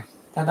outfit on.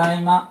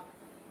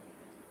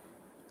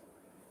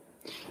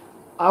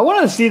 I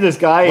want to see this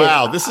guy.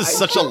 Wow, this is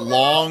such a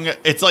long.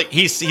 It's like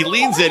he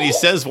leans in, he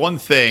says one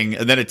thing,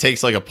 and then it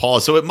takes like a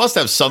pause. So it must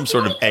have some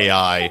sort of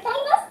AI.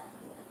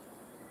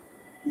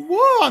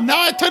 Whoa!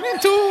 Now I turn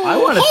into. I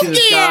want to see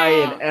this guy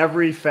in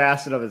every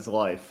facet of his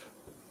life.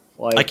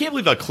 Like, I can't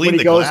believe how clean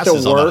the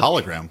glasses on the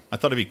hologram. I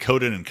thought it'd be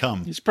coated in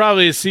cum. He's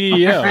probably a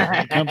CEO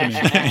of the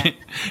company.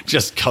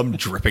 Just cum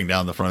dripping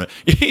down the front of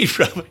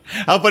it.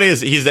 How funny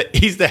is it?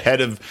 He's the head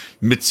of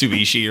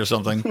Mitsubishi or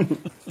something.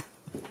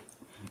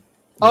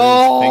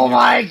 Oh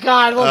my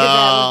God! Look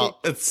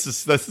at that. This is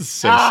so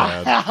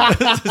sad.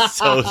 This is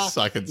so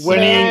fucking sad.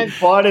 When he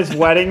bought his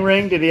wedding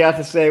ring, did he have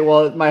to say,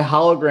 "Well, my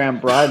hologram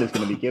bride is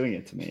going to be giving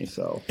it to me"?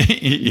 So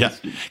yeah,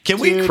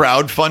 can we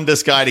crowdfund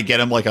this guy to get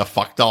him like a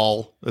fuck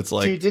doll? It's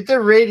like, dude, did the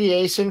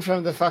radiation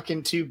from the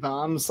fucking 2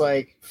 bombs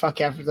like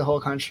fuck after the whole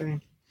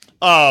country?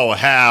 Oh,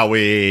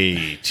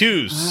 Howie,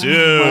 too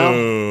soon.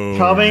 Well,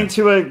 coming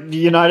to a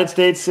United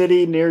States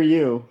city near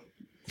you.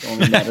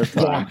 Only a matter of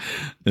time.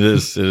 It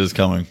is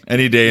coming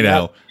any day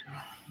now.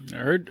 I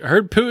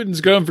heard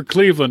Putin's going for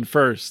Cleveland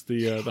first.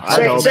 The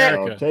heart of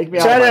America. Take me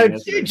out.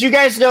 Do you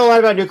guys know a lot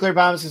about nuclear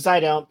bombs? Because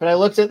I don't. But I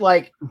looked at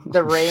like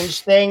the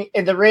range thing,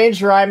 and the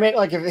range where I'm at,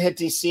 like if it hit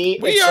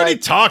DC, we already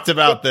talked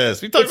about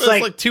this. We talked about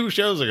this like 2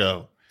 shows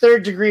ago.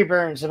 3rd degree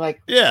burns. I'm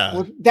like, yeah,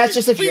 well, that's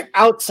just if you're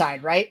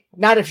outside, right?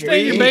 Not if you're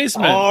in your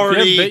basement.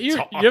 You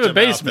have a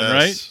basement,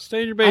 right?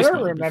 Stay in your basement. I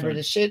don't remember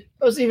this shit.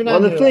 I was even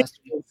on the thing.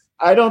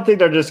 I don't think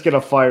they're just going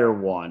to fire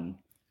one.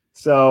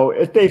 So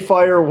if they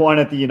fire one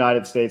at the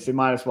United States, they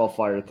might as well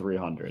fire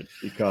 300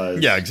 because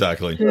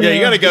exactly. Yeah,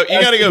 you got to go.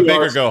 You got to go big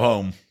or go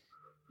home.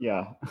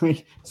 Yeah,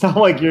 it's not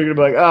like you're going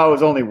to be like, oh, it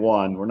was only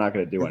one. We're not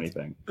going to do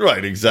anything.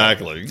 Right.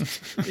 Exactly.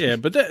 Yeah,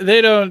 but they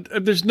don't.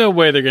 There's no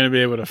way they're going to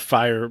be able to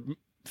fire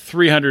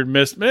 300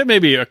 miss.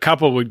 Maybe a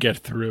couple would get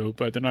through,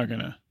 but they're not going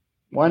to.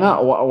 Why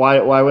not?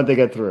 Why would they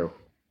get through?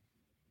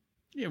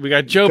 Yeah, we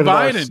got Joe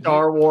Biden.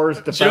 Star Wars.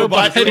 Joe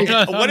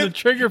Biden on the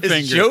trigger finger.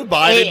 Is Joe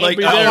Biden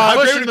like? How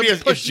great would it be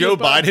if Joe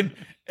Biden?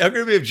 How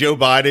great would it be if Joe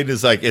Biden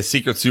is like a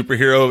secret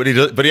superhero,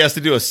 but he has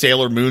to do a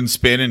Sailor Moon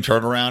spin and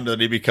turn around,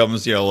 and he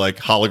becomes like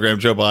hologram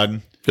Joe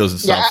Biden. Goes and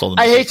stops all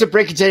the. I hate to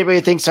break it to anybody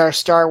who thinks our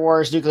Star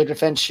Wars nuclear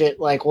defense shit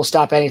like will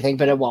stop anything,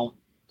 but it won't.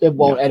 It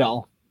won't at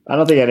all. I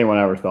don't think anyone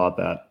ever thought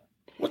that.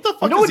 What the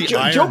fuck is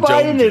Joe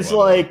Biden is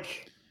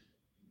like?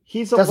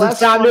 He's a doesn't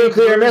stop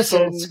nuclear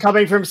missiles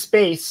coming from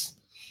space.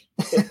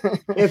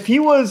 If he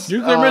was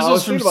nuclear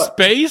missiles from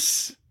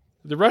space,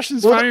 the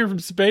Russians firing from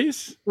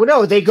space. Well,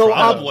 no, they go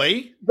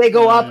Probably. up. They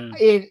go up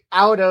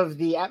out of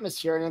the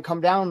atmosphere and then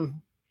come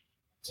down.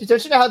 So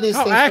don't you know how these?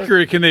 How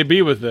accurate can they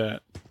be with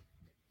that?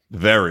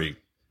 Very.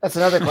 That's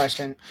another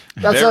question.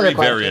 That's another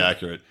question. Very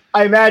accurate.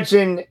 I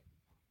imagine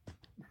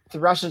the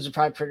Russians are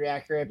probably pretty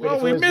accurate. But well,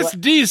 we missed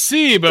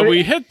DC, but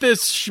we hit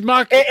this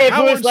schmuck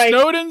Howard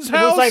Snowden's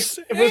house.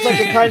 If it was like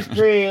a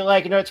country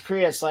like North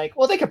Korea, it's like,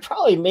 well, they could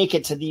probably make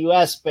it to the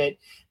U.S., but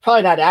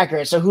probably not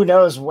accurate. So who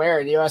knows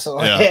where the U.S. will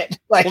hit?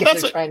 Like, well,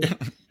 that's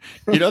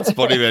it's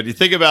funny, man. You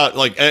think about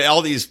like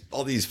all these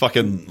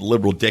fucking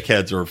liberal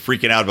dickheads are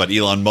freaking out about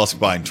Elon Musk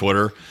buying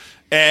Twitter,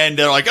 and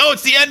they're like, "Oh,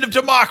 it's the end of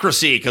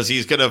democracy because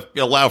he's going to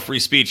allow free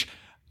speech."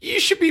 You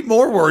should be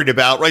more worried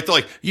about, right? They're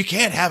like, you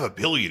can't have a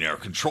billionaire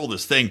control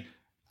this thing.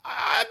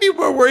 I'd be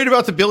more worried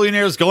about the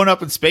billionaires going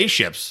up in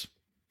spaceships.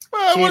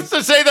 Well, what's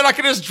to say they're not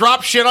going to just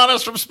drop shit on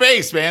us from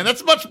space, man?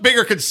 That's a much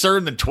bigger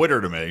concern than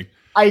Twitter to me.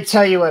 I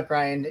tell you what,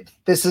 Brian,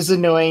 this is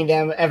annoying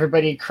them,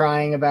 everybody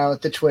crying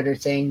about the Twitter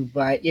thing,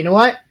 but you know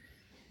what?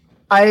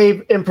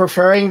 I am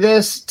preferring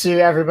this to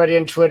everybody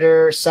on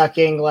Twitter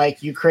sucking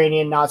like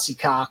Ukrainian Nazi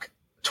cock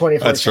 24/7.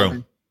 That's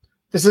true.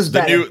 This is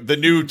better. The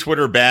new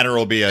Twitter banner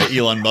will be a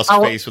Elon Musk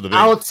face with a big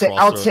I'll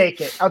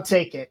take it. I'll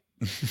take it.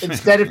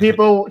 Instead of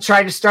people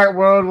trying to start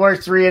World War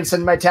III and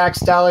send my tax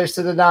dollars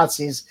to the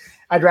Nazis,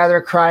 I'd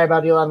rather cry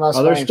about Elon Musk.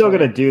 Oh, they're still going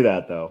to do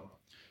that, though.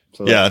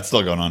 So yeah, it's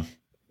still going on.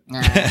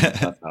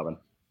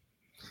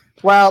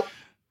 Well,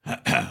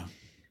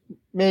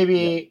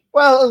 maybe.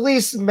 Well, at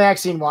least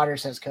Maxine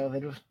Waters has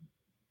COVID.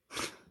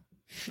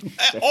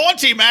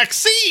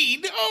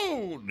 Anti-Maxine?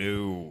 Oh,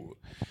 no.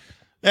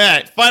 All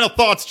right, final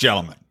thoughts,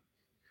 gentlemen.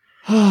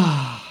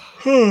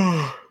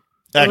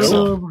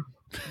 Excellent.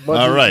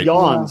 All right.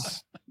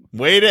 Yawns.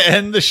 Way to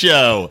end the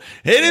show.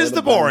 It is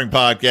the Boring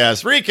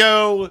Podcast.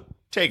 Rico,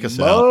 take us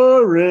out.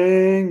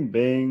 Boring,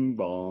 bing,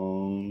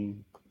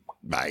 bong.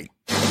 Bye.